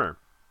 Peyton Turner.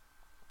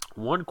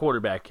 1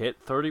 quarterback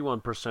hit,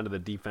 31% of the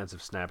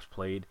defensive snaps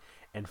played,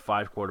 and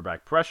 5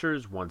 quarterback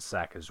pressures, 1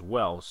 sack as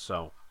well.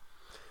 So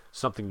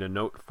something to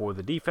note for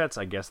the defense.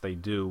 I guess they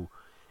do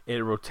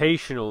it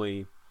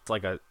rotationally. It's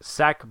like a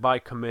sack by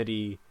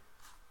committee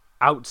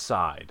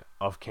outside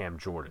of Cam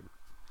Jordan.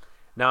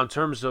 Now, in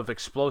terms of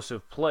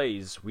explosive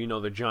plays, we know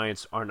the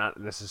Giants are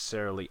not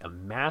necessarily a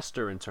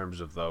master in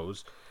terms of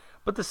those,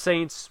 but the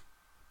Saints,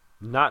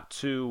 not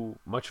too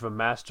much of a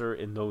master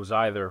in those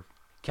either.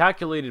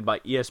 Calculated by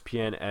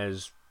ESPN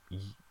as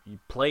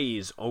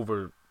plays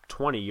over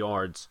 20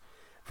 yards,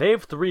 they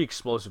have 3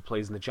 explosive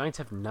plays, and the Giants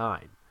have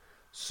 9.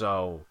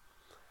 So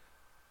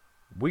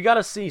we got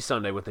to see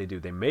Sunday what they do.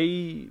 They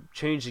may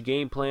change the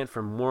game plan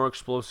for more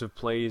explosive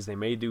plays. They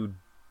may do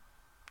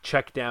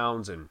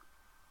checkdowns and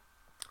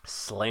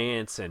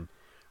slants and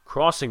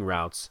crossing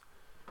routes.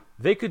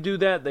 They could do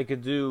that. They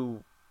could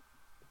do,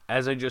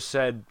 as I just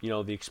said,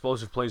 the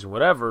explosive plays and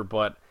whatever.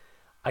 But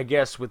I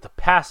guess with the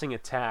passing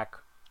attack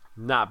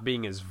not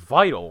being as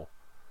vital,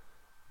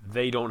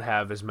 they don't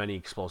have as many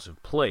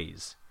explosive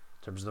plays.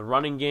 In terms of the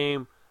running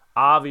game,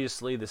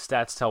 obviously, the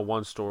stats tell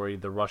one story.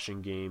 The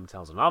rushing game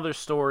tells another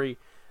story.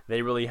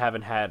 They really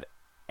haven't had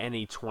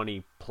any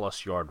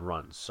 20-plus yard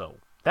runs. So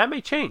that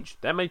may change.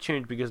 That may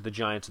change because the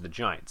Giants are the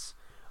Giants.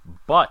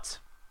 But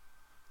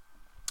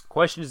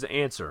questions to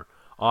answer.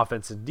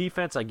 Offense and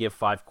defense, I give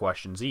 5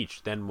 questions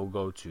each. Then we'll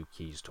go to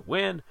keys to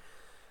win.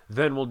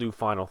 Then we'll do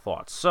final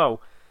thoughts. So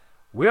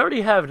we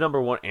already have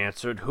number 1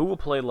 answered. Who will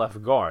play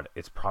left guard?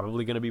 It's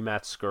probably going to be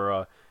Matt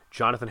Skura.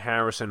 Jonathan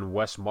Harris and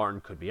Wes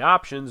Martin could be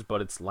options, but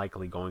it's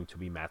likely going to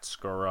be Matt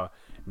Skura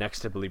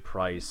next to Billy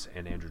Price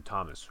and Andrew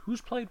Thomas,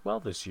 who's played well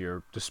this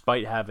year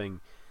despite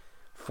having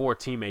 4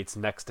 teammates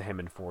next to him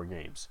in 4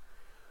 games.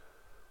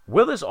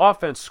 Will this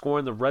offense score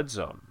in the red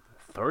zone?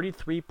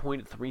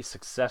 33.3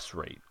 success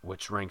rate,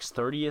 which ranks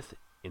 30th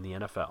in the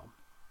NFL.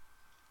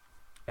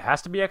 It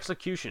has to be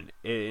execution.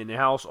 And it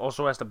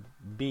also has to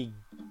be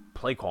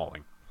play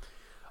calling.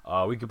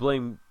 We could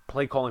blame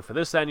play calling for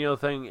this, that, and the other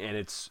thing, and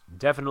it's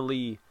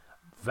definitely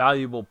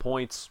valuable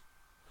points,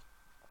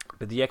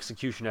 but the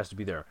execution has to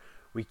be there.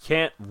 We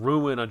can't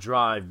ruin a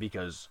drive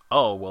because,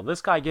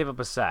 this guy gave up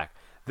a sack.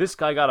 This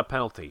guy got a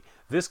penalty.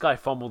 This guy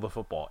fumbled the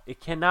football. It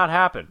cannot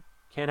happen.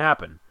 Can't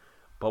happen.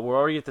 But we're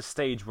already at the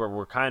stage where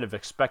we're kind of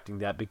expecting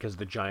that because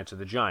the Giants are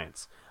the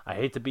Giants. I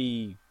hate to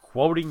be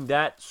quoting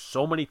that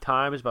so many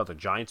times about the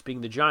Giants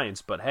being the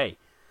Giants, but hey,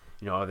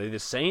 are they the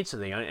Saints? Are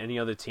they any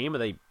other team? Are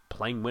they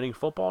playing winning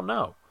football?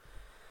 No.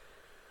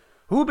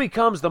 Who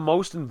becomes the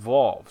most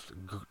involved?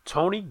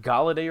 Tony,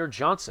 Golladay, or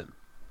Johnson?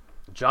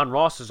 John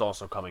Ross is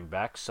also coming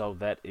back, so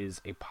that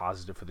is a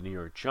positive for the New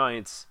York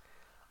Giants.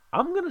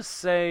 I'm going to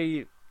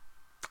say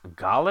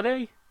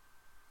Golladay,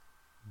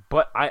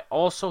 but I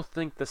also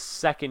think the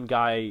second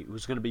guy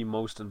who's going to be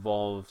most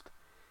involved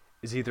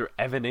is either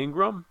Evan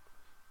Ingram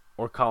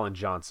or Colin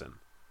Johnson,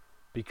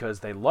 because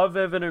they love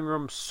Evan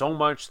Ingram so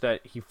much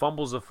that he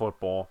fumbles the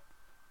football.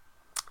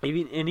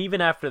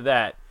 Even after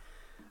that,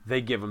 they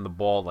give him the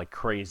ball like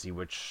crazy,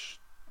 which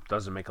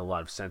doesn't make a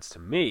lot of sense to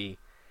me.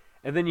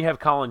 And then you have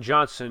Colin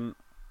Johnson.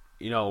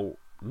 No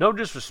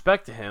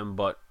disrespect to him,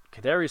 but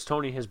Kadarius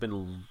Toney has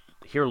been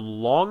here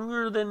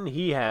longer than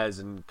he has,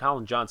 and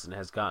Colin Johnson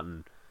has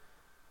gotten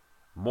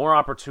more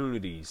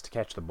opportunities to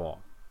catch the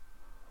ball.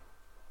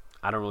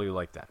 I don't really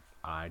like that.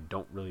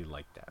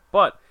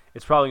 But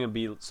it's probably going to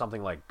be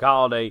something like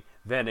Golladay,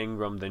 then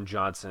Ingram, then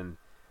Johnson,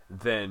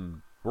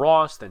 then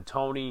Ross, then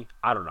Toney.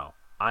 I don't know.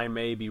 I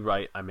may be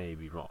right. I may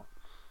be wrong.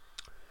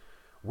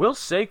 Will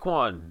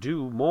Saquon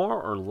do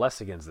more or less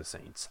against the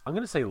Saints? I'm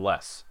going to say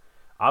less.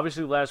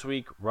 Obviously, last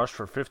week, rushed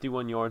for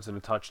 51 yards and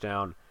a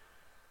touchdown.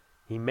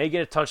 He may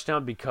get a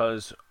touchdown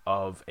because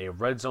of a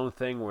red zone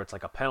thing where it's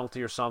like a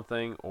penalty or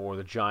something, or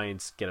the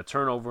Giants get a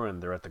turnover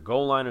and they're at the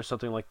goal line or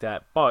something like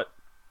that. But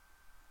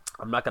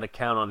I'm not going to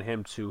count on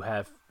him to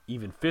have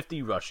even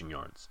 50 rushing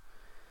yards.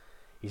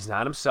 He's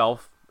not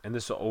himself, and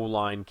this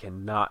O-line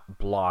cannot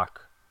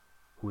block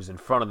who's in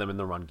front of them in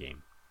the run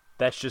game.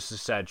 That's just a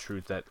sad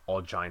truth that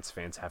all Giants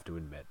fans have to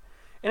admit.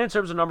 And in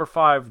terms of number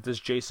 5, does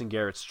Jason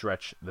Garrett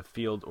stretch the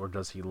field, or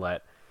does he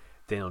let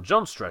Daniel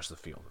Jones stretch the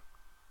field?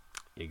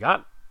 You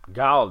got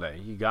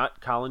Golladay, you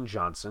got Colin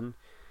Johnson,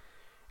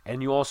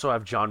 and you also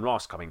have John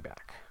Ross coming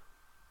back.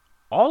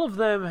 All of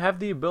them have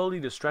the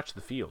ability to stretch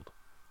the field.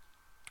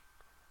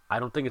 I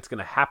don't think it's going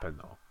to happen,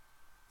 though.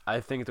 I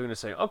think they're going to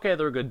say, okay,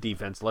 they're a good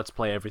defense, let's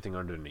play everything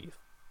underneath.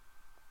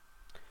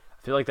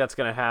 I feel like that's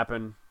going to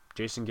happen.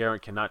 Jason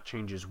Garrett cannot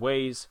change his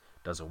ways,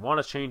 doesn't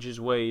want to change his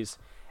ways,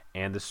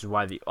 and this is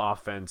why the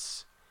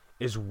offense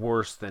is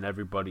worse than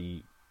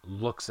everybody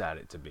looks at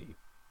it to be.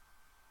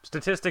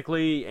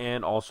 Statistically,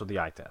 and also the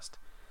eye test.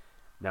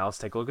 Now let's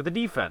take a look at the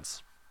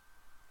defense.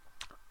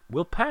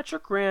 Will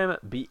Patrick Graham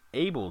be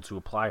able to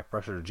apply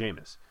pressure to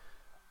Jameis?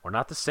 We're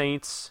not the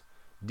Saints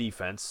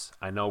defense.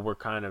 I know we're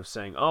kind of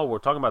saying, oh, we're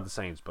talking about the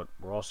Saints, but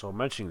we're also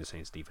mentioning the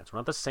Saints defense. We're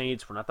not the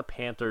Saints, we're not the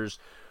Panthers,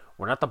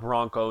 we're not the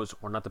Broncos,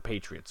 we're not the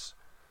Patriots.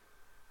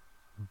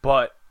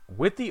 But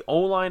with the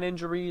O-line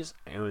injuries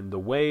and the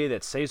way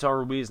that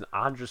Cesar Ruiz and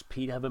Andres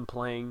Pete have been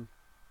playing,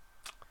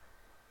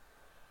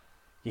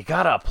 you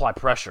got to apply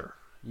pressure.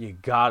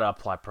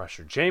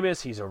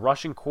 Jameis, he's a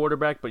rushing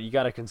quarterback, but you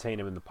got to contain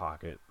him in the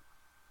pocket.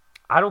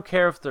 I don't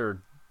care if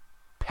their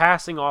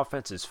passing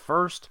offense is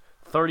 1st,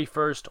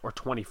 31st, or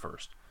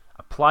 21st.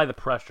 Apply the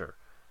pressure.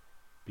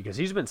 Because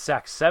he's been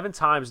sacked 7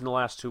 times in the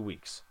last 2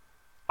 weeks.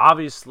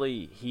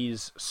 Obviously,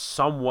 he's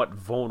somewhat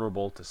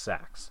vulnerable to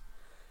sacks.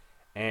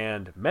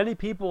 And many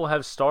people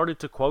have started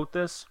to quote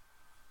this,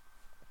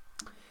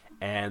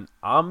 and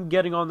I'm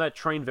getting on that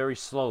train very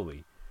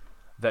slowly,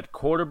 that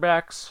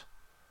quarterbacks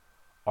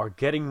are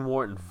getting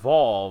more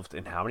involved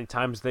in how many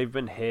times they've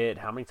been hit,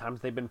 how many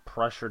times they've been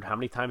pressured, how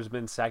many times they've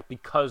been sacked,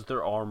 because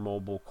there are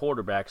mobile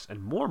quarterbacks and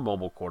more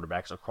mobile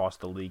quarterbacks across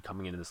the league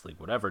coming into this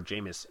league. Whatever,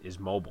 Jameis is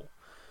mobile.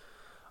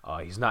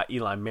 He's not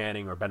Eli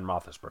Manning or Ben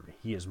Roethlisberger.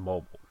 He is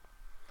mobile.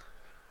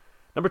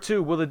 Number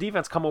 2, will the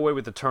defense come away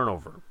with the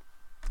turnover?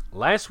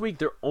 Last week,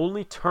 their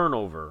only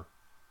turnover,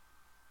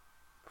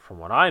 from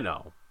what I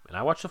know, and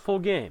I watched the full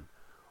game,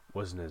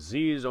 was an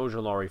Azeez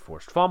Ojulari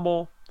forced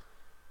fumble.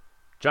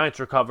 Giants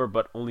recover,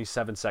 but only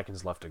 7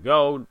 seconds left to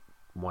go.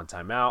 1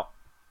 timeout.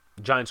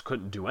 Giants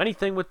couldn't do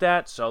anything with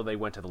that, so they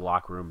went to the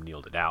locker room,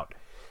 kneeled it out.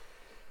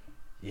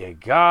 You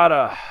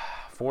gotta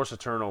force a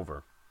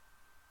turnover,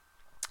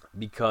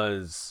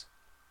 because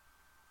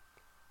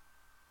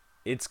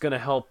it's going to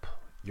help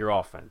your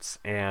offense.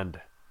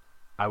 And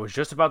I was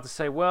just about to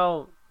say,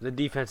 well, the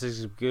defense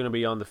is going to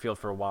be on the field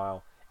for a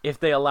while. If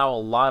they allow a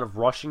lot of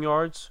rushing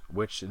yards,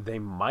 which they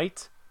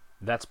might,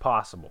 that's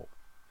possible.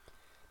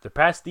 Their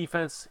pass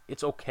defense,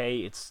 it's okay.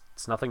 It's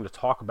nothing to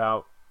talk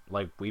about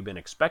like we've been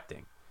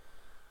expecting.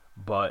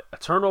 But a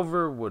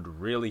turnover would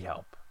really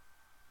help.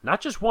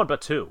 Not just 1,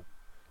 but 2.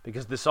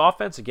 Because this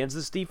offense against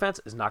this defense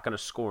is not going to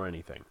score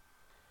anything.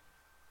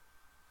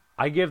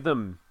 I give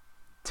them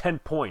 10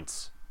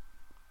 points,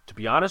 to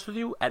be honest with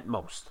you, at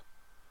most.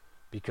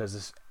 Because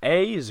this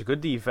A is a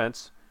good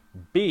defense.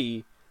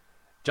 B,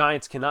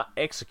 Giants cannot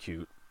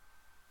execute.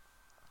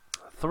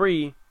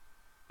 3,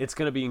 it's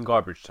going to be in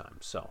garbage time.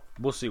 So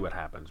we'll see what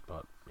happens.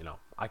 But,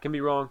 I can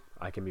be wrong.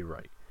 I can be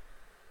right.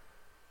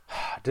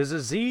 Does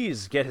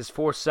Aziz get his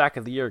fourth sack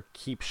of the year,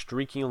 keep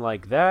streaking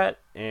like that?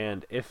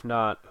 And if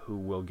not, who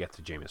will get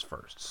to Jameis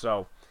first?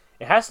 So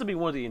it has to be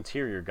one of the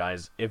interior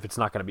guys if it's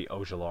not going to be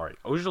Ojulari.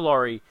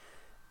 Ojulari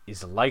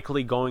is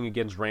likely going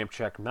against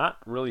Ramczyk. Not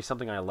really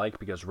something I like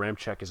because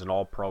Ramczyk is an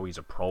all-pro. He's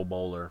a Pro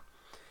Bowler.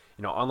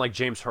 Unlike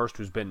James Hurst,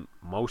 who's been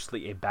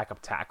mostly a backup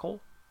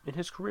tackle in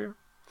his career.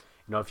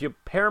 If you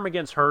pair him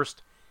against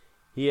Hurst,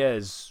 he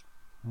has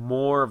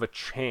more of a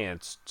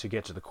chance to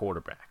get to the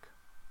quarterback.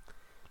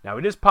 Now,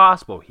 it is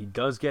possible he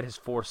does get his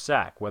fourth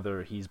sack,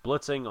 whether he's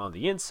blitzing on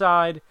the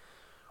inside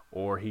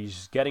or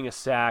he's getting a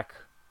sack,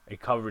 a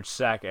coverage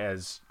sack,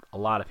 as a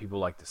lot of people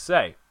like to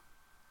say.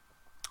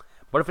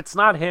 But if it's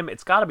not him,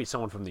 it's got to be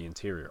someone from the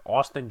interior.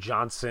 Austin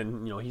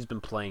Johnson, he's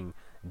been playing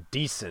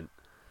decent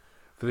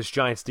for this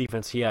Giants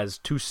defense. He has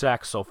 2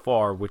 sacks so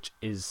far, which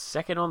is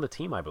second on the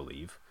team, I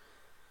believe.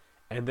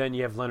 And then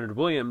you have Leonard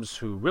Williams,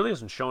 who really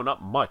hasn't shown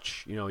up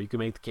much. You can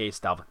make the case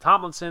Dalvin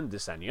Tomlinson,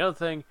 this, and the other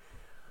thing.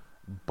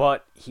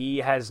 But he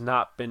has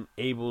not been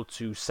able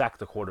to sack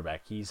the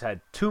quarterback. He's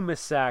had 2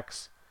 missed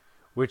sacks,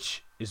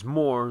 which is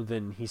more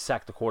than he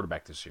sacked the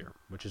quarterback this year,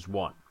 which is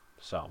 1.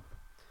 So,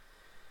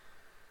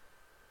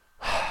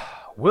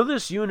 will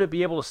this unit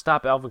be able to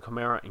stop Alvin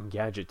Kamara and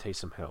gadget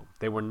Taysom Hill?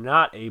 They were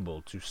not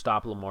able to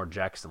stop Lamar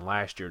Jackson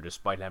last year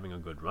despite having a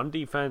good run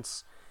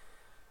defense.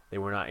 They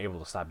were not able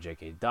to stop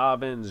J.K.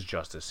 Dobbins,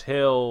 Justice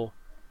Hill.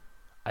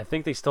 I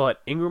think they still had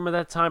Ingram at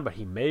that time, but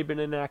he may have been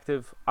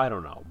inactive. I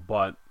don't know.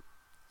 But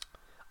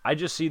I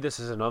just see this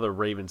as another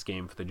Ravens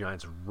game for the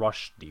Giants'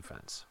 rush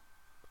defense.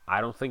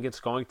 I don't think it's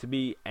going to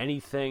be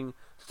anything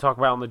to talk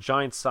about on the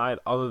Giants side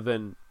other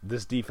than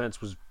this defense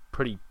was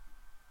pretty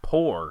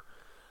poor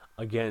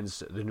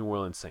against the New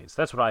Orleans Saints.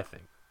 That's what I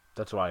think.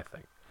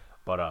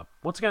 But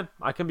once again,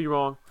 I can be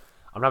wrong.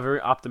 I'm not very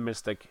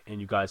optimistic,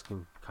 and you guys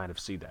can kind of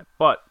see that.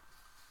 But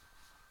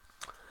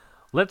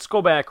let's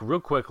go back real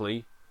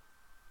quickly.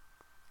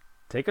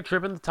 Take a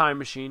trip in the time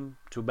machine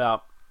to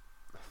about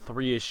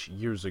 3-ish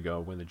years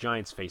ago when the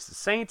Giants faced the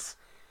Saints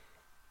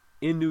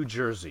in New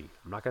Jersey.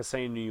 I'm not going to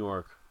say in New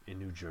York, in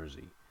New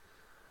Jersey.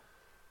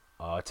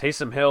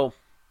 Taysom Hill,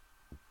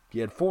 he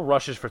had 4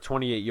 rushes for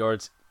 28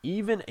 yards,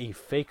 even a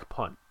fake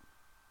punt,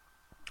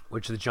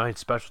 which the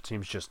Giants special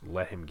teams just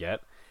let him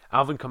get.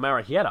 Alvin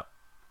Kamara, he had a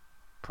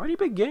pretty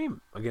big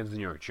game against the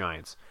New York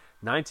Giants.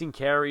 19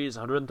 carries,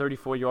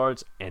 134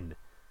 yards, and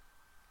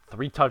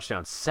 3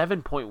 touchdowns,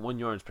 7.1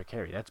 yards per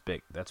carry. That's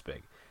big.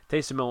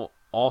 Taysom Hill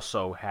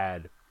also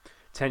had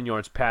 10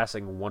 yards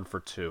passing, 1 for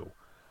 2.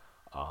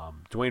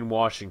 Dwayne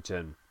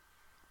Washington,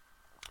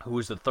 who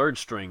was the third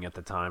string at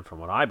the time, from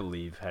what I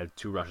believe, had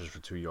 2 rushes for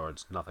 2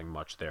 yards. Nothing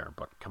much there,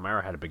 but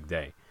Kamara had a big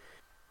day.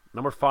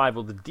 Number 5,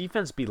 will the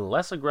defense be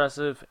less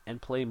aggressive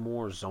and play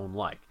more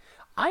zone-like?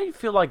 I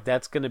feel like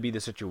that's going to be the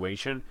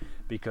situation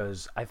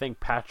because I think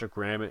Patrick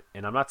Graham,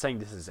 and I'm not saying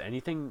this is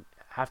anything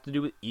have to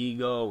do with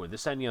ego or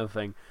this and the other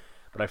thing,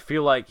 but I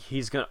feel like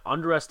he's going to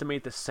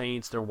underestimate the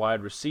Saints, their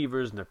wide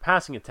receivers, and their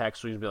passing attack,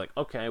 so he's going to be like,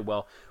 okay,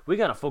 well, we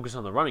got to focus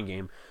on the running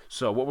game,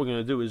 so what we're going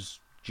to do is,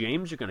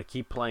 James, you're going to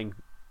keep playing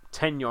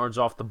 10 yards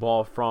off the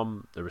ball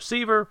from the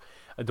receiver,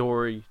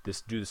 Adoree,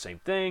 do the same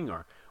thing,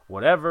 or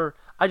whatever.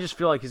 I just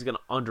feel like he's going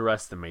to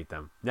underestimate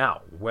them.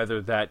 Now,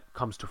 whether that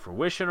comes to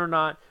fruition or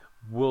not,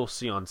 we'll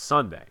see on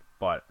Sunday,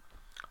 but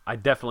I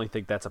definitely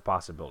think that's a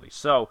possibility.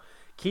 So,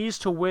 keys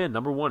to win,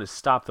 number 1 is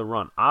stop the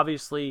run.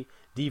 Obviously,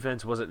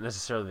 defense wasn't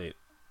necessarily the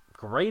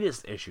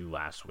greatest issue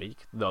last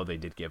week, though they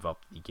did give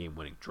up the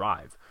game-winning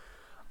drive.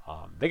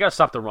 They got to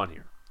stop the run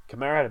here.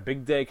 Kamara had a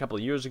big day a couple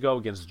of years ago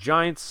against the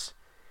Giants,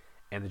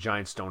 and the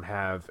Giants don't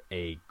have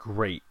a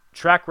great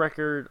track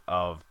record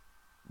of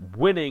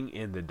winning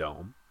in the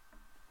Dome.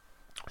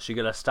 So you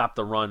got to stop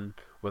the run,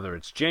 whether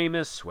it's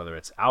Jameis, whether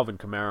it's Alvin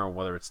Kamara,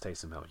 whether it's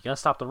Taysom Hill. You got to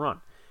stop the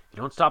run. If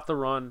you don't stop the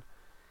run,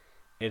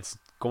 it's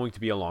going to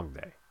be a long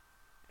day.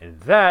 And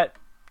that,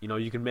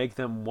 you can make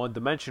them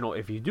one-dimensional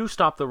if you do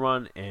stop the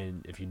run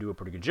and if you do a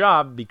pretty good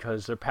job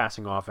because their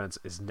passing offense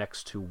is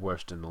next to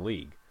worst in the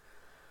league.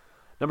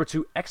 Number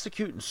 2,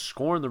 execute and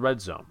score in the red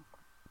zone.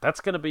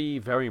 That's going to be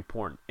very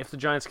important if the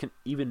Giants can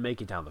even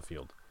make it down the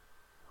field.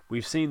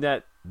 We've seen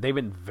that they've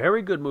been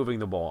very good moving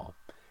the ball.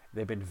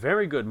 They've been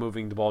very good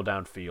moving the ball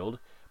downfield.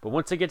 But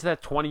once they get to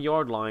that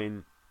 20-yard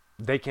line,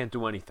 they can't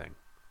do anything.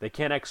 They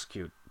can't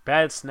execute.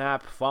 Bad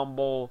snap,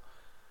 fumble,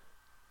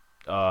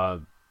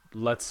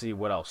 let's see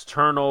what else.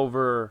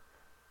 Turnover,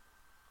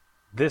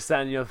 this,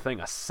 that, and the other thing,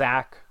 a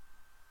sack.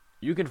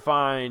 You can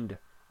find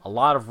a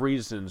lot of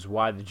reasons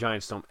why the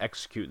Giants don't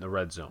execute in the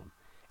red zone.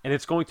 And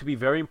it's going to be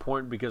very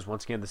important because,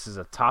 once again, this is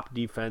a top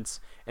defense.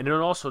 And it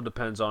also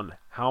depends on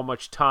how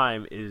much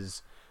time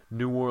is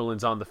New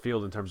Orleans on the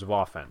field in terms of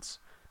offense.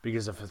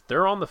 Because if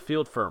they're on the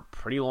field for a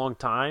pretty long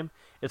time,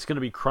 it's going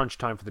to be crunch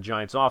time for the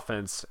Giants'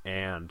 offense,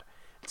 and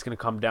it's going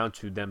to come down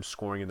to them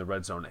scoring in the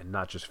red zone and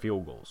not just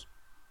field goals.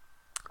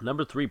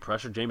 Number 3,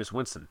 pressure Jameis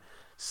Winston.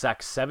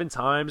 Sacked 7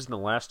 times in the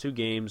last 2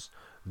 games.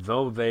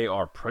 Though they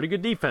are pretty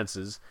good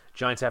defenses,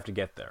 Giants have to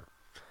get there.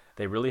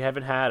 They really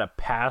haven't had a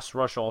pass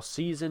rush all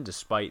season,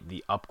 despite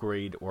the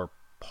upgrade or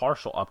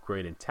partial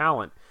upgrade in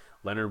talent,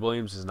 Leonard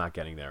Williams is not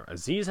getting there.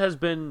 Azeez has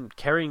been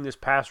carrying this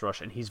pass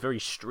rush, and he's very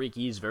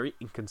streaky. He's very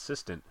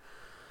inconsistent.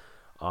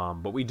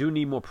 But we do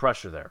need more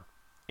pressure there.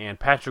 And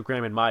Patrick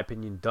Graham, in my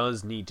opinion,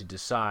 does need to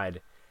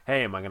decide,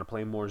 hey, am I going to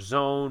play more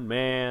zone,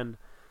 man?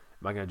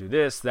 Am I going to do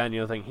this, that, and the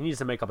other thing? He needs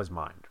to make up his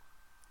mind.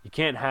 You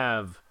can't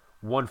have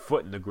one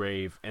foot in the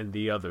grave and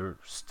the other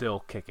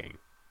still kicking.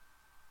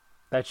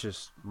 That's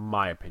just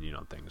my opinion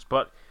on things.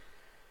 But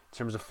in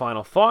terms of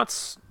final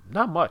thoughts,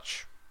 not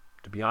much.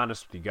 To be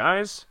honest with you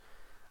guys,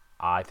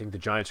 I think the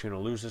Giants are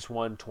going to lose this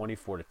one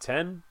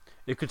 24-10.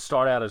 It could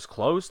start out as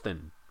close,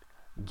 then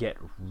get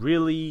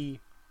really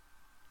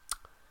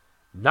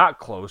not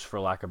close, for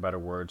lack of better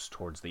words,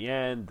 towards the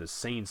end. The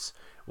Saints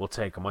will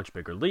take a much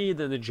bigger lead,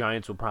 then the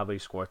Giants will probably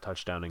score a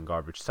touchdown in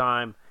garbage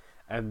time.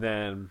 And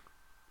then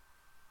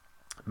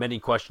many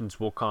questions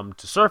will come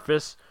to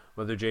surface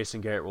whether Jason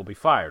Garrett will be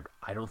fired.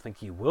 I don't think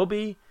he will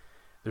be.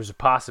 There's a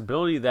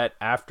possibility that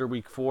after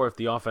week 4, if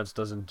the offense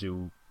doesn't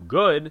do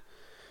good,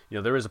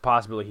 there is a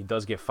possibility he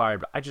does get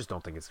fired, but I just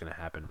don't think it's going to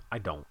happen. I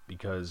don't,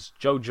 because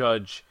Joe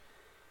Judge,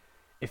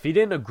 if he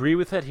didn't agree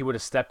with it, he would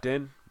have stepped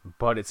in,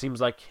 but it seems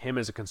like him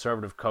as a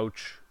conservative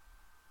coach,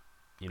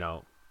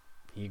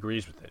 he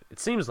agrees with it. It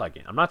seems like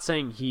it. I'm not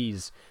saying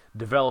he's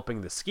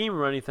developing the scheme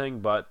or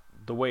anything, but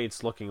the way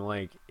it's looking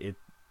like, it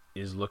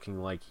is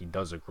looking like he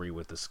does agree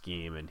with the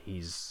scheme, and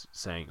he's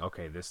saying,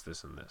 okay, this,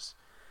 and this.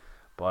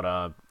 But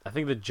I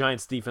think the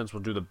Giants defense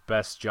will do the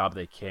best job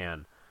they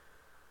can,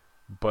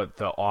 but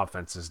the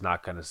offense is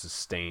not going to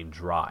sustain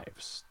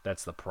drives.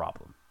 That's the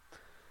problem.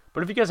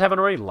 But if you guys haven't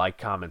already, like,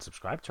 comment,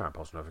 subscribe, turn on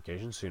post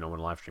notifications so you know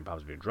when a live stream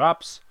pops video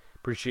drops.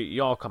 Appreciate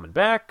y'all coming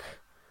back.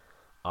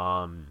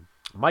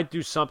 Might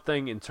do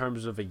something in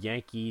terms of a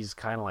Yankees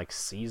kind of like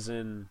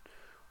season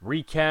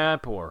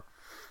recap, or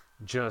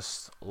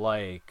just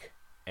like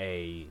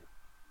a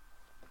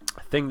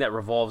thing that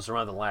revolves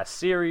around the last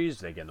series.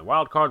 They get in the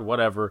wild card,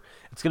 whatever.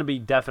 It's going to be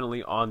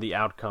definitely on the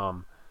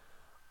outcome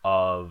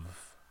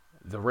of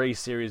the Rays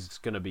series. It's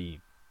going to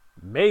be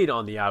made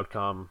on the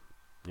outcome,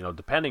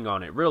 depending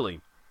on it,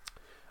 really.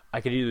 I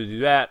could either do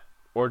that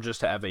or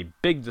just have a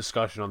big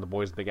discussion on the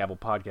Boys of the Big Apple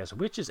podcast,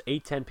 which is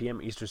 8:10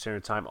 p.m. Eastern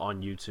Standard Time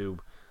on YouTube.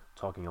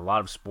 Talking a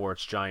lot of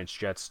sports, Giants,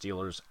 Jets,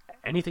 Steelers.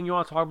 Anything you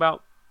want to talk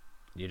about,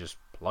 you just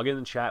plug in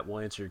the chat. We'll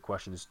answer your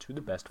questions to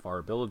the best of our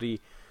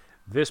ability.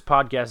 This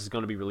podcast is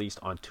going to be released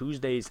on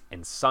Tuesdays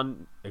and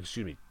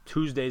Saturdays.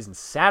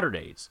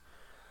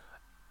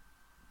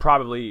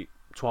 Probably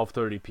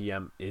 12:30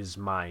 p.m. is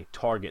my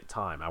target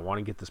time. I want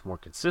to get this more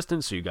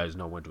consistent so you guys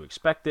know when to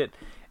expect it,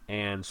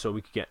 and so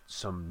we could get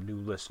some new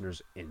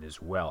listeners in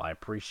as well. I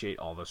appreciate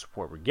all the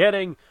support we're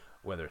getting,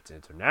 whether it's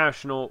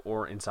international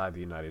or inside the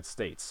United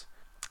States.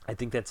 I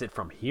think that's it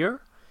from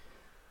here.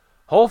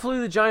 Hopefully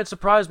the Giants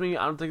surprise me.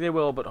 I don't think they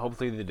will, but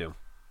hopefully they do.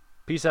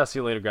 Peace out. See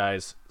you later,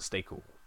 guys. Stay cool.